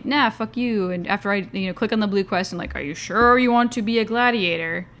can say, nah, fuck you, and after I click on the blue quest and like, are you sure you want to be a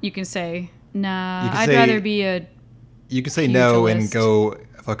gladiator? You can say, nah, I'd rather be a you can say pugilist. No and go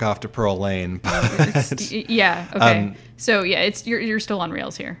fuck off to Pearl Lane. Yeah, okay. So yeah, you're still on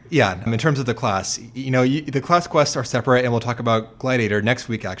rails here. Yeah, in terms of the class, the class quests are separate, and we'll talk about Gladiator next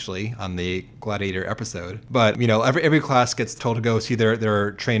week, actually, on the Gladiator episode. But every class gets told to go see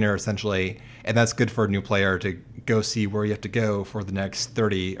their trainer, essentially, and that's good for a new player to go see where you have to go for the next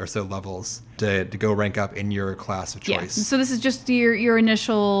 30 or so levels to go rank up in your class of choice. Yeah. So this is just your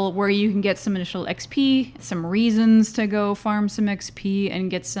initial, where you can get some initial XP, some reasons to go farm some XP, and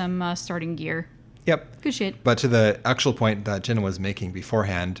get some starting gear. Yep. Good shit. But to the actual point that Jenna was making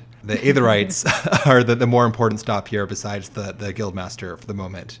beforehand, the Aetherites are the more important stop here besides the Guildmaster for the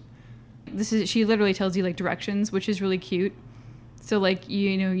moment. She literally tells you like directions, which is really cute. So like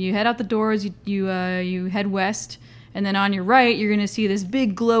you head out the doors, you head west, and then on your right you're gonna see this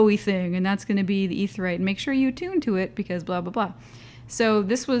big glowy thing, and that's gonna be the Aetherite. And make sure you attune to it because blah blah blah. So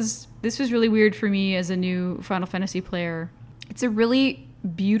this was really weird for me as a new Final Fantasy player. It's a really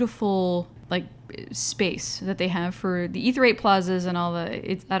beautiful like space that they have for the Aetherite plazas and all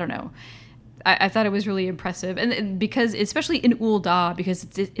the. I don't know. I thought it was really impressive, and because especially in Ul'dah, because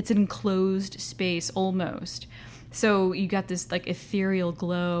it's an enclosed space almost. So you got this like ethereal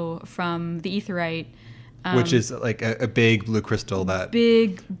glow from the Aetherite, which is like a big blue crystal that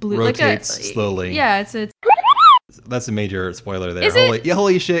big blue rotates slowly. Yeah, it's that's a major spoiler there. Is it?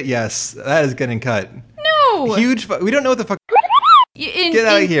 Holy shit! Yes, that is getting cut. No, huge. We don't know what the fuck. Get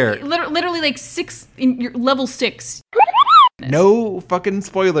out of here! Literally like 6 in your level 6. No fucking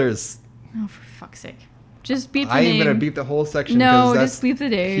spoilers. Oh, for fuck's sake! Just beep the name. I am gonna beep the whole section. No, that's just beep the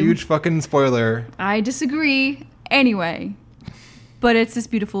name. Huge fucking spoiler. I disagree. Anyway, but it's this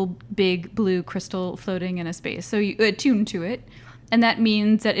beautiful big blue crystal floating in a space. So you attune to it, and that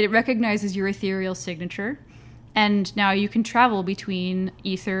means that it recognizes your ethereal signature, and now you can travel between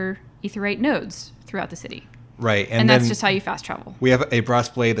Aetherite nodes throughout the city. Right, and that's just how you fast travel. We have a brass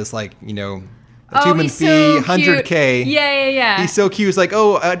blade that's like Achievement he's B, so 100K. cute. Yeah. He's so cute. He's like,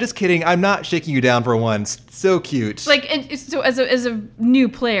 oh, just kidding. I'm not shaking you down for once. So cute. Like, and so as a new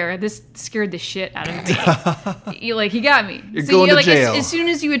player, this scared the shit out of me. He got me. You're going to like, jail. As soon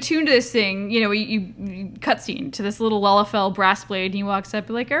as you attune to this thing, you cutscene to this little Lalafell brass blade, and he walks up,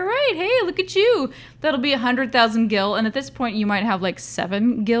 and like, all right, hey, look at you. That'll be 100,000 gil, and at this point, you might have like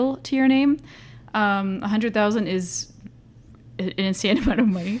 7 gil to your name. 100,000 is an insane amount of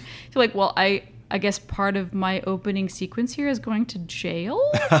money. So like, well, I guess part of my opening sequence here is going to jail.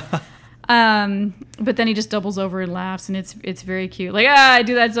 But then he just doubles over and laughs, and it's very cute. Like, I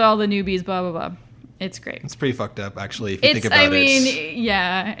do that to all the newbies, blah, blah, blah. It's great. It's pretty fucked up, actually, if you think about it.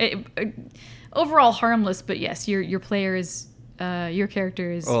 Yeah. Overall harmless, but yes, your player is, your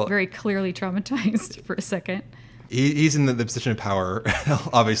character is very clearly traumatized for a second. He's in the position of power,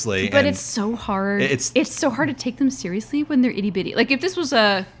 obviously. But it's so hard. It's so hard to take them seriously when they're itty bitty. Like if this was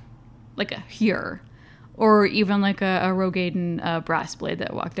a Here, or even like a Rogaden brass blade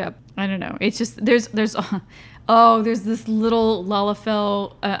that walked up. I don't know. It's just there's this little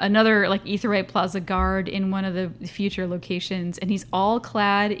Lalafell, another like Aetheryte Plaza guard in one of the future locations, and he's all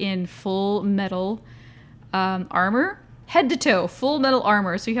clad in full metal armor, head to toe, full metal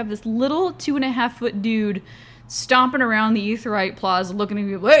armor. So you have this little 2.5-foot dude stomping around the Aetheryte Plaza, looking at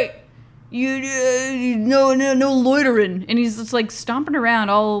you, hey, you no loitering, and he's just like stomping around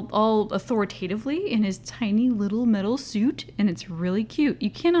all authoritatively in his tiny little metal suit, and it's really cute. You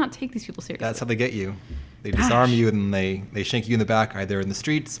cannot take these people seriously. That's how they get you. They disarm you and they shank you in the back, either in the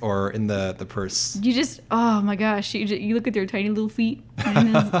streets or in the purse. You just, oh my gosh, you look at their tiny little feet,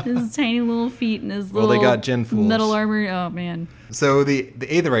 and his tiny little feet, and his little they got Gen fools. Metal armor. Oh man. So the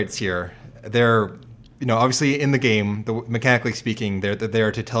Aetherites here, they're, obviously in the game, mechanically speaking, they're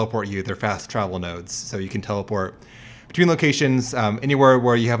there to teleport you. They're fast travel nodes, so you can teleport between locations. Anywhere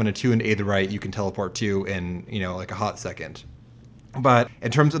where you have an attuned Aetherite, you can teleport to in, like a hot second. But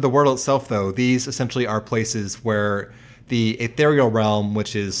in terms of the world itself, though, these essentially are places where the ethereal realm,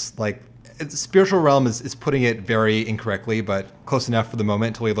 which is like, spiritual realm is putting it very incorrectly, but close enough for the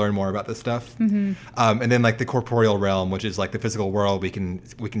moment until we learn more about this stuff. Mm-hmm. And then like the corporeal realm, which is like the physical world we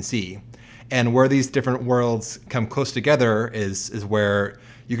can see. And where these different worlds come close together is where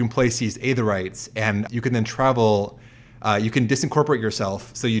you can place these Aetherites, and you can then travel. You can disincorporate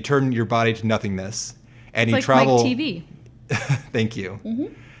yourself, so you turn your body to nothingness, and it's you like travel. Mike TV. Thank you. Mm-hmm.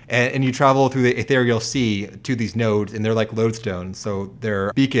 And you travel through the ethereal sea to these nodes, and they're like lodestones. So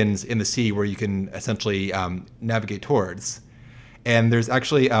they're beacons in the sea where you can essentially navigate towards. And there's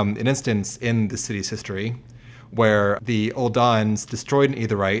actually an instance in the city's history where the Ul'dahs destroyed an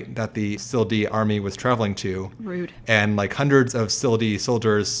Aetherite that the Sildee army was traveling to. Rude. And like hundreds of Sildee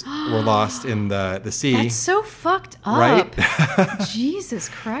soldiers were lost in the sea. That's so fucked up. Right? Jesus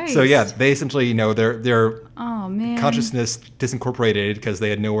Christ. So yeah, they essentially, their oh, man. consciousness disincorporated because they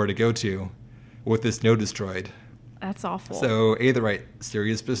had nowhere to go to with this node destroyed. That's awful. So Aetherite,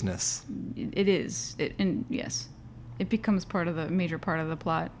 serious business. It is. And yes, it becomes major part of the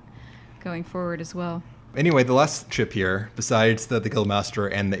plot going forward as well. Anyway, the last trip here, besides the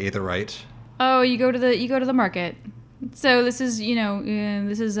Guildmaster and the Aetherite. Oh, you go to the market. So this is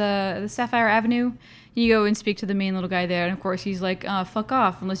the Sapphire Avenue. You go and speak to the main little guy there, and of course he's like, fuck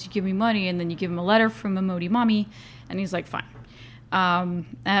off unless you give me money. And then you give him a letter from Momodi Mommy, and he's like, fine.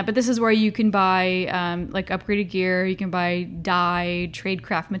 But this is where you can buy like upgraded gear, you can buy dye, trade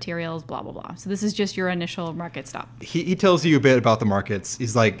craft materials, blah blah blah. So this is just your initial market stop. He tells you a bit about the markets.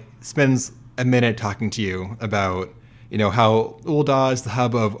 He's like spends a minute talking to you about how Ul'dah is the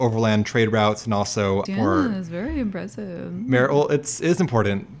hub of overland trade routes, and also it's very impressive. It is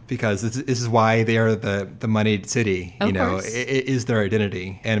important because this is why they are the moneyed city. Of course. It is their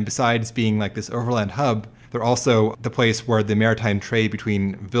identity. And besides being like this overland hub, they're also the place where the maritime trade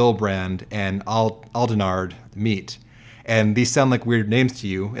between Vilbrand and Aldenard meet. And these sound like weird names to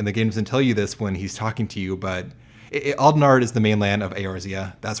you, and the game doesn't tell you this when he's talking to you, but Aldenard is the mainland of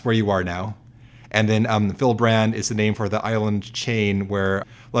Eorzea. That's where you are now. And then Vilbrand is the name for the island chain where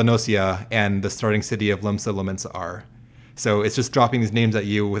La Nocia and the starting city of Lemsa Lamensa are. So it's just dropping these names at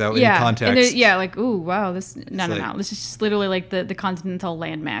you without any context. And like, ooh, wow, this no. This is just literally like the continental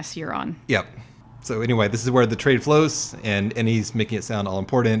landmass you're on. Yep. So anyway, this is where the trade flows, and he's making it sound all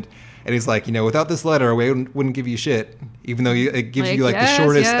important. And he's like, without this letter, we wouldn't give you shit, even though it gives you the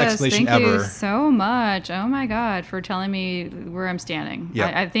shortest explanation ever. Thank you so much. Oh my God, for telling me where I'm standing.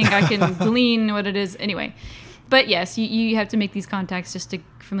 Yep. I think I can glean what it is. Anyway, but yes, you have to make these contacts just to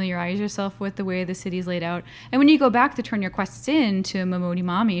familiarize yourself with the way the city's laid out. And when you go back to turn your quests in to Momodi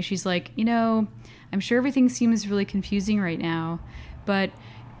Mommy, she's like, I'm sure everything seems really confusing right now, but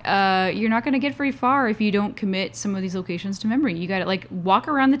you're not going to get very far if you don't commit some of these locations to memory. You got to like walk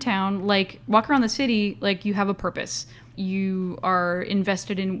around the town, like walk around the city, like you have a purpose. You are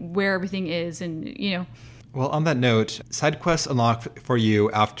invested in where everything is, and you know. Well, on that note, side quests unlock for you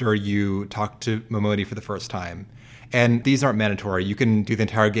after you talk to Momodi for the first time. And these aren't mandatory. You can do the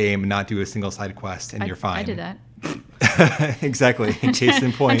entire game and not do a single side quest, and you're fine. I did that. Exactly. Case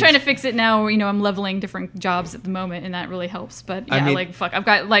in point. I'm trying to fix it now. You know, I'm leveling different jobs at the moment, and that really helps. But yeah, I've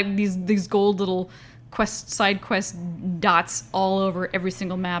got like these gold little side quest dots all over every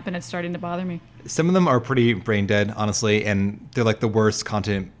single map, and it's starting to bother me. Some of them are pretty brain dead, honestly, and they're like the worst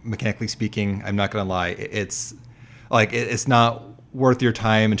content, mechanically speaking. I'm not gonna lie. It's like it's not worth your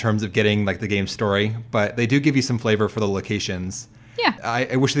time in terms of getting like the game story, but they do give you some flavor for the locations. Yeah.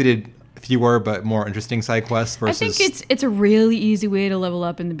 I wish they did fewer but more interesting side quests versus... I think it's a really easy way to level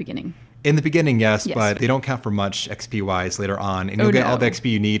up in the beginning. In the beginning, yes, but they don't count for much XP-wise later on, and you'll get all the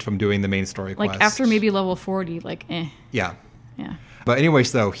XP you need from doing the main story quest. Like after maybe level 40, like Yeah. Yeah. But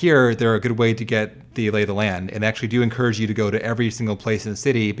anyways, though, here, they're a good way to get the lay of the land, and they actually do encourage you to go to every single place in the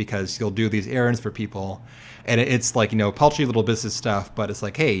city because you'll do these errands for people, and it's like, you know, paltry little business stuff, but it's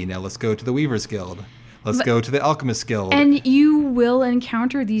like, hey, you know, let's go to the Weavers Guild. Let's go to the Alchemist Guild. And you will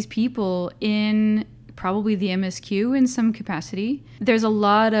encounter these people in probably the MSQ in some capacity. There's a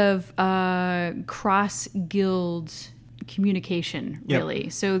lot of cross-guild communication, really.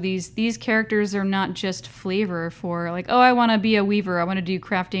 Yep. So these characters are not just flavor for like, oh, I want to be a weaver, I want to do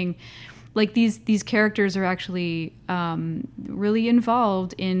crafting. Like these characters are actually really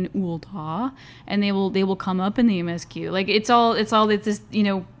involved in Ul'dah, and they will come up in the MSQ. Like it's this, you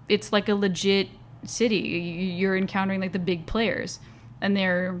know, it's like a legit city. You're encountering like the big players, and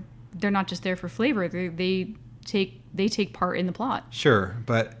they're not just there for flavor. They take part in the plot. Sure,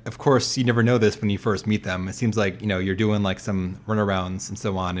 but of course you never know this when you first meet them. It seems like, you know, you're doing like some runarounds and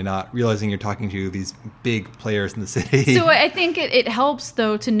so on, and not realizing you're talking to these big players in the city. So I think it helps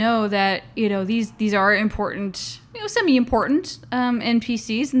though to know that, you know, these are important, you know, semi-important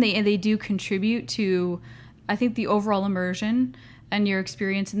NPCs, and they do contribute to, I think, the overall immersion and your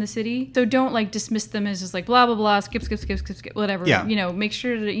experience in the city. So don't like dismiss them as just like blah blah blah, skip, whatever. Yeah. You know, make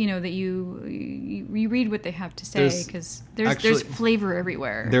sure that that you read what they have to say, because there's flavor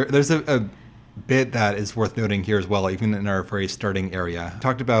everywhere. There's a bit that is worth noting here as well, even in our very starting area.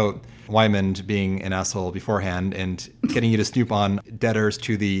 Talked about Wymond being an asshole beforehand and getting you to snoop on debtors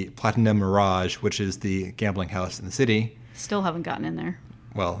to the Platinum Mirage, which is the gambling house in the city. Still haven't gotten in there.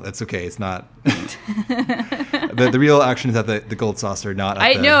 Well, that's okay. It's not... the real action is at the Gold Saucer, not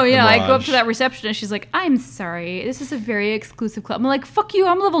at the know, yeah. the I go up to that receptionist. She's like, I'm sorry. This is a very exclusive club. I'm like, fuck you.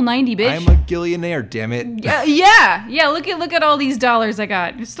 I'm level 90, bitch. I'm a gillionaire, damn it. Yeah. Look at all these dollars I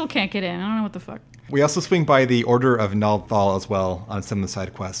got. You still can't get in. I don't know what the fuck. We also swing by the Order of Ul'dah as well on some of the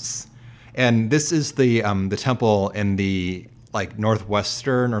side quests. And this is the temple in the like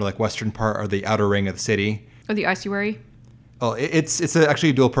northwestern or like western part of the outer ring of the city. Or the ossuary. Well, it's actually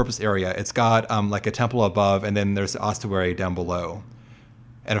a dual-purpose area. It's got like a temple above, and then there's the ossuary down below.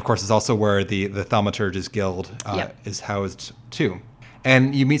 And of course, it's also where the Thaumaturge's Guild is housed too.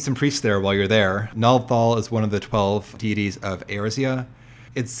 And you meet some priests there while you're there. Ul'dah is one of the 12 deities of Aerzia.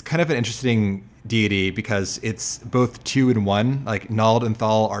 It's kind of an interesting deity because it's both two in one. Like Nald and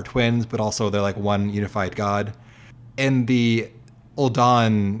Thal are twins, but also they're like one unified god. And the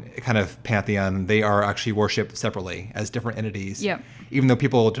Ul'dah kind of pantheon, they are actually worshipped separately as different entities. Yeah. Even though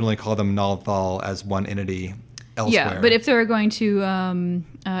people generally call them Nald Thal as one entity elsewhere. Yeah, but if they're going to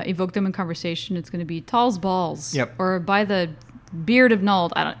evoke them in conversation, it's going to be Tal's balls. Yep. Or by the beard of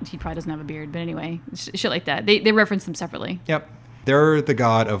Nald. He probably doesn't have a beard, but anyway, shit like that. They reference them separately. Yep. They're the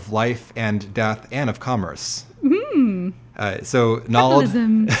god of life and death and of commerce. So Nald...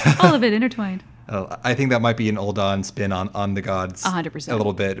 Capitalism, all of it intertwined. I think that might be an Ul'dah spin on the gods 100%. A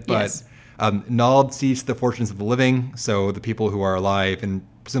little bit. But yes. Nald sees the fortunes of the living, so the people who are alive, and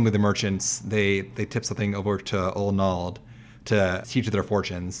presumably the merchants, they tip something over to Ul Nald to see to their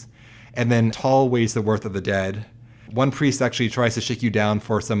fortunes. And then Tal weighs the worth of the dead. One priest actually tries to shake you down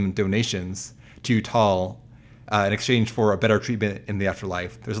for some donations to Tal in exchange for a better treatment in the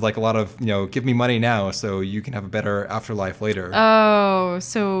afterlife. There's like a lot of, give me money now so you can have a better afterlife later. Oh,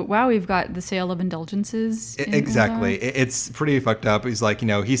 so wow, we've got the sale of indulgences. Exactly. It's pretty fucked up. He's like,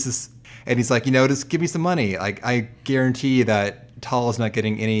 he's like, just give me some money. Like, I guarantee that Tal is not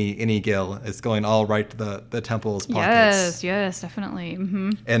getting any gil. It's going all right to the temple's pockets. Yes, definitely.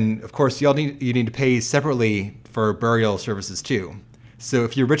 Mm-hmm. And of course, you need to pay separately for burial services too. So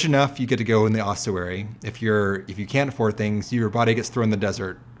if you're rich enough, you get to go in the ossuary. If you can't afford things, your body gets thrown in the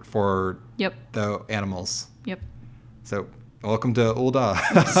desert for the animals. Yep. So Welcome to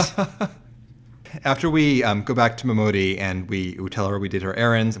Ul'dah. After we go back to Momodi and we tell her we did her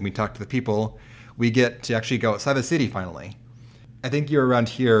errands and we talk to the people, we get to actually go outside the city finally. I think you were around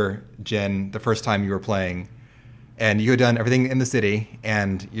here, Jen, the first time you were playing, and you had done everything in the city,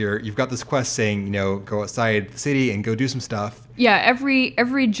 and you've got this quest saying, go outside the city and go do some stuff. Yeah,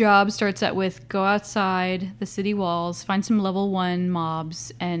 every job starts out with go outside the city walls, find some level 1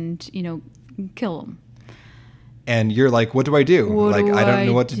 mobs, and, kill them. And you're like, what do I do? I don't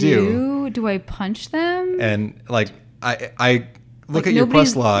know what to do. Do I punch them? And, I look at your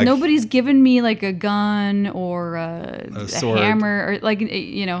quest log. Nobody's given me like a gun or a sword. Hammer or And I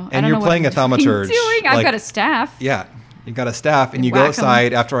don't you're know playing what a thaumaturge. I've got a staff. Yeah, you got a staff, and you go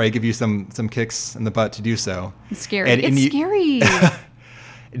outside after I give you some kicks in the butt to do so. It's scary. It's scary.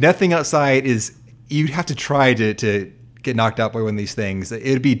 Nothing outside is. You'd have to try to get knocked out by one of these things.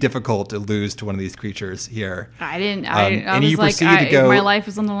 It'd be difficult to lose to one of these creatures here. I didn't. I was you like, to go, my life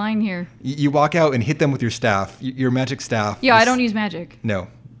is on the line here. You walk out and hit them with your staff, your magic staff. Yeah, I don't use magic. No.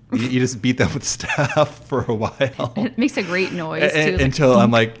 You just beat them with staff for a while. It makes a great noise, too. Until I'm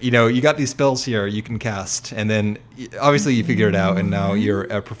like, you got these spells here you can cast. And then, obviously, you figure it out, and now you're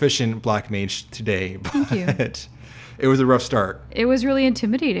a proficient black mage today. Thank you. It was a rough start. It was really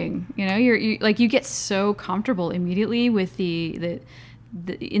intimidating. You get so comfortable immediately with the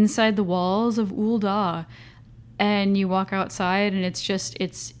inside the walls of Ul'dah, and you walk outside, and it's just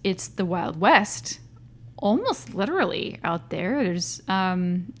it's the Wild West, almost literally out there. There's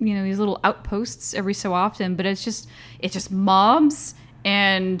these little outposts every so often, but it's just mobs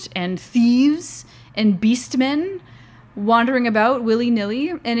and thieves and beastmen wandering about willy-nilly,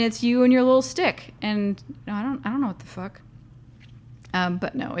 and it's you and your little stick, and I don't know what the fuck.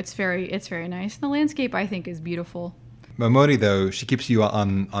 But no, it's very nice. The landscape, I think, is beautiful. Momodi, though, she keeps you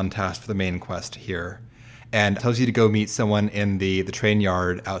on task for the main quest here, and tells you to go meet someone in the train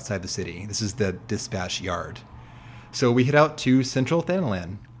yard outside the city. This is the dispatch yard. So we head out to Central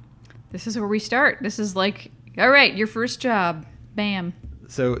Thanalan. This is where we start. This is like, all right, your first job. Bam.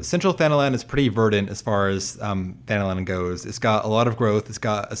 So Central Thanalan is pretty verdant as far as Thanalan goes. It's got a lot of growth. It's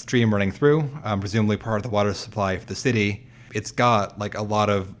got a stream running through, presumably part of the water supply for the city. It's got like a lot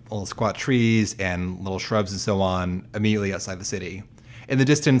of little squat trees and little shrubs and so on immediately outside the city. In the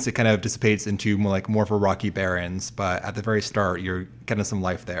distance, it kind of dissipates into more of a rocky barrens, but at the very start, you're getting some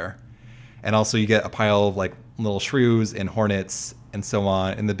life there. And also you get a pile of like little shrews and hornets and so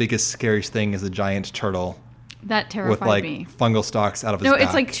on. And the biggest, scariest thing is a giant turtle. That terrified me. With fungal stalks out of his back. No,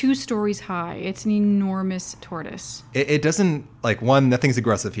 it's like 2 stories high. It's an enormous tortoise. It doesn't, nothing's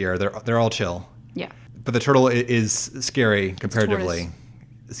aggressive here. They're all chill. Yeah. But the turtle is scary comparatively.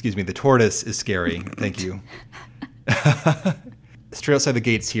 Excuse me, the tortoise is scary. Thank you. Straight outside the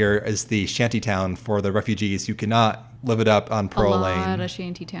gates here is the shanty town for the refugees who cannot live it up on Pearl Lane. A lot of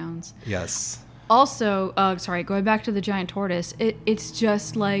shanty towns. Yes. Also, going back to the giant tortoise, it's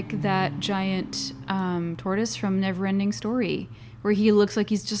just like that giant tortoise from Neverending Story, where he looks like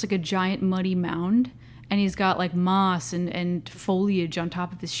he's just like a giant muddy mound, and he's got like moss and foliage on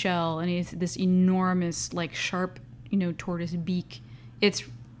top of his shell, and he has this enormous, like sharp, tortoise beak. It's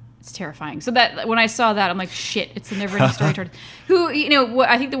terrifying. So that when I saw that, I'm like, shit, it's the Neverending Story tortoise. Who,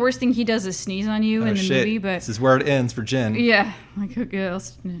 I think the worst thing he does is sneeze on you in the movie. But this is where it ends for Jen. Yeah. Like, okay,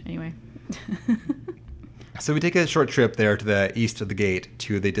 anyway. So we take a short trip there to the east of the gate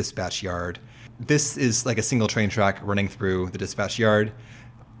to the dispatch yard. This is like a single train track running through the dispatch yard.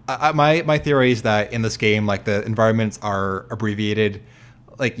 My theory is that in this game, like the environments are abbreviated.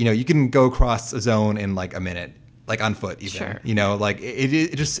 Like, you can go across a zone in like a minute, like on foot even. Sure.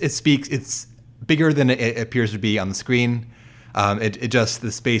 It speaks. It's bigger than it appears to be on the screen.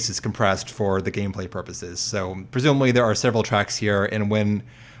 The space is compressed for the gameplay purposes. So presumably there are several tracks here, and when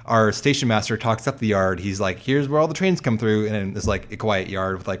our station master talks up the yard, he's like, here's where all the trains come through, and it's like a quiet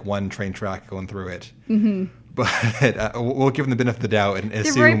yard with like one train track going through it. Mm-hmm. But we'll give them the benefit of the doubt and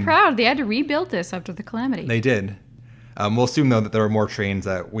assume... They're very proud. They had to rebuild this after the calamity. They did. We'll assume, though, that there are more trains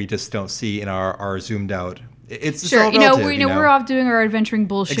that we just don't see in our zoomed out. It's sure, all relative, we're off doing our adventuring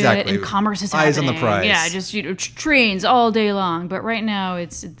bullshit, exactly. And commerce is happening. Eyes on the prize. Yeah, just trains all day long. But right now,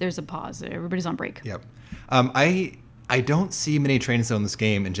 there's a pause. Everybody's on break. Yep. I don't see many trains though in this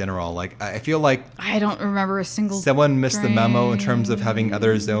game in general. Like, I feel like I don't remember a single. Someone missed the memo in terms of having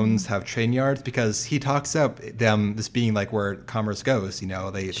other zones have train yards, because he talks up this being like where commerce goes.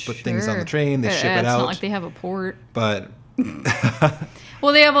 They put things on the train, they ship it out. It's not like they have a port. But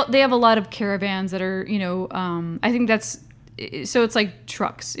well, they have a lot of caravans that are I think that's. So it's like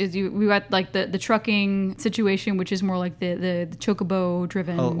trucks. We got like the trucking situation, which is more like the chocobo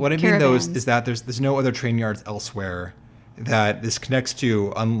driven. What I mean though is that there's no other train yards elsewhere that this connects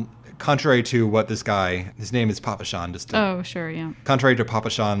to, contrary to what this guy, his name is Papa Shan, Oh, sure, yeah. contrary to Papa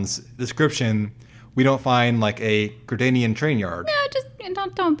Shan's description, we don't find like a Gردanian train yard. Yeah, just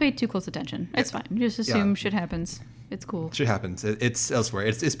don't pay too close attention. It's fine. Just assume shit happens. It's cool. Shit happens. It's elsewhere.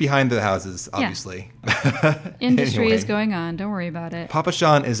 It's behind the houses, obviously. Industry Anyway. is going on. Don't worry about it. Papa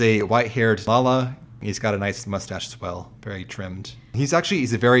Shan is a white-haired Lala. He's got a nice mustache as well, very trimmed. He's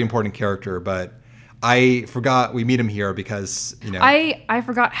a very important character, but I forgot we meet him here because, I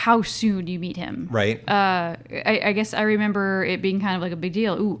forgot how soon you meet him. Right. I guess I remember it being kind of like a big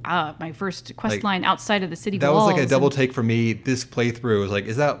deal. Ooh, my first quest line outside of the city That walls. was like a double take for me. This playthrough was like,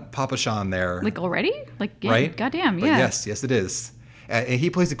 is that Papa Shan there? Like already? Like, yeah, right? Goddamn, But yeah. yes, it is. And he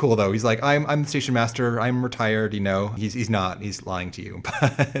plays it cool though. He's like, I'm the station master. I'm retired. He's not. He's lying to you.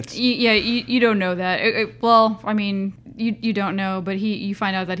 But You don't know that. Well, I mean, you don't know, but you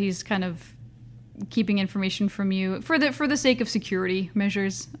find out that he's kind of keeping information from you for the sake of security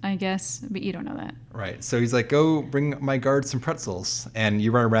measures, I guess. But you don't know that. right. So he's like, go bring my guards some pretzels, and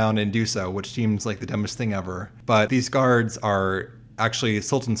you run around and do so, which seems like the dumbest thing ever. But these guards are actually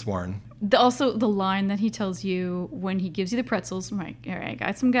Sultan sworn. Also, the line that he tells you when he gives you the pretzels, like, all right,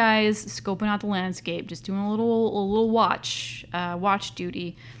 got some guys scoping out the landscape, just doing a little watch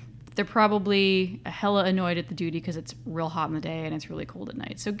duty. They're probably hella annoyed at the duty because it's real hot in the day and it's really cold at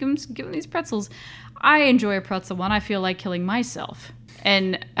night. So give them these pretzels. I enjoy a pretzel when I feel like killing myself.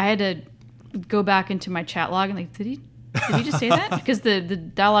 And I had to go back into my chat log and like, did he just say that? Because the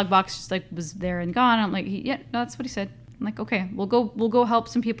dialogue box just like was there and gone. I'm like, yeah, no, that's what he said. I'm like, okay, we'll go help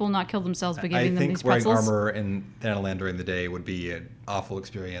some people not kill themselves by giving them these pretzels. I think wearing armor in Thanaland during the day would be an awful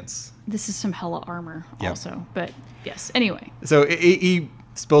experience. This is some hella armor Yep. also. But yes, anyway. So he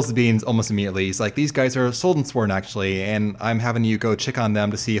spills the beans almost immediately. He's like, these guys are Sultan sworn actually, and I'm having you go check on them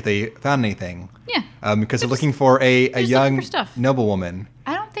to see if they found anything. Yeah. Because they're looking for a young looking for stuff. noblewoman.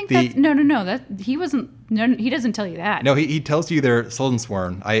 I don't think that. No. That he wasn't. No, he doesn't tell you that. No, he tells you they're Sultan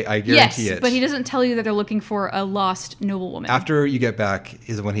sworn. I guarantee it. But he doesn't tell you that they're looking for a lost noblewoman. After you get back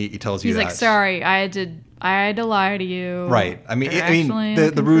is when he tells you He's that. like, sorry, I had to lie to you. Right. I mean,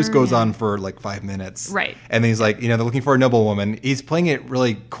 They're the ruse actually goes looking on for like 5 minutes. Right. And then he's like, they're looking for a noblewoman. He's playing it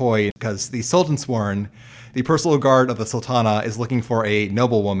really coy because the Sultan sworn, the personal guard of the Sultana, is looking for a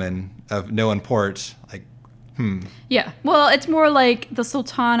noblewoman of no import. Like, Yeah. Well, it's more like the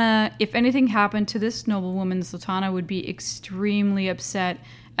Sultana, if anything happened to this noblewoman, the Sultana would be extremely upset.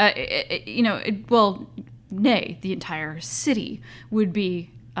 Nay, the entire city would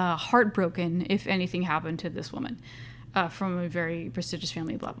be heartbroken if anything happened to this woman from a very prestigious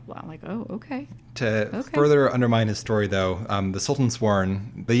family, blah, blah, blah. Like, oh, okay. To further undermine his story, though, the Sultan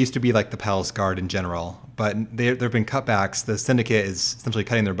sworn, they used to be like the palace guard in general, but there have been cutbacks. The syndicate is essentially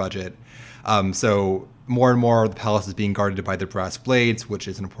cutting their budget. So more and more of the palace is being guarded by the brass blades, which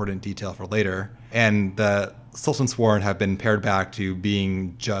is an important detail for later. And the Sultan sworn have been pared back to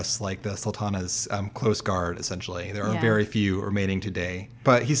being just like the Sultana's close guard, essentially. There are very few remaining today.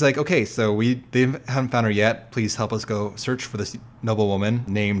 But he's like, okay, so they haven't found her yet. Please help us go search for this noblewoman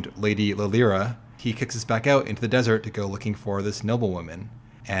named Lady Lilira. He kicks us back out into the desert to go looking for this noblewoman.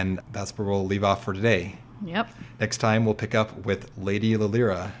 And that's where we'll leave off for today. Yep. Next time, we'll pick up with Lady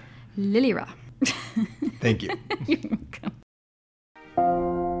Lilira. Lilira. Thank you. You're welcome.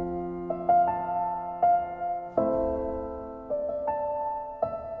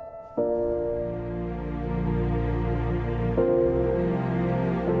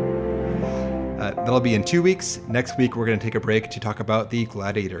 That'll be in 2 weeks. Next week, we're going to take a break to talk about the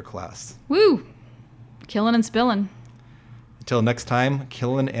Gladiator class. Woo! Killing and spilling. Until next time,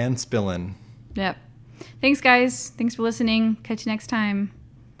 killin' and spillin'. Yep. Thanks, guys. Thanks for listening. Catch you next time.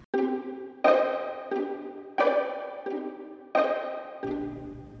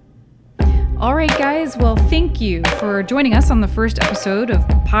 All right, guys. Well, thank you for joining us on the first episode of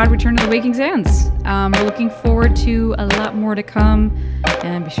Pod Return to the Waking Sands. We're looking forward to a lot more to come.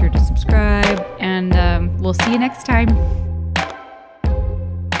 And be sure to subscribe. And we'll see you next time.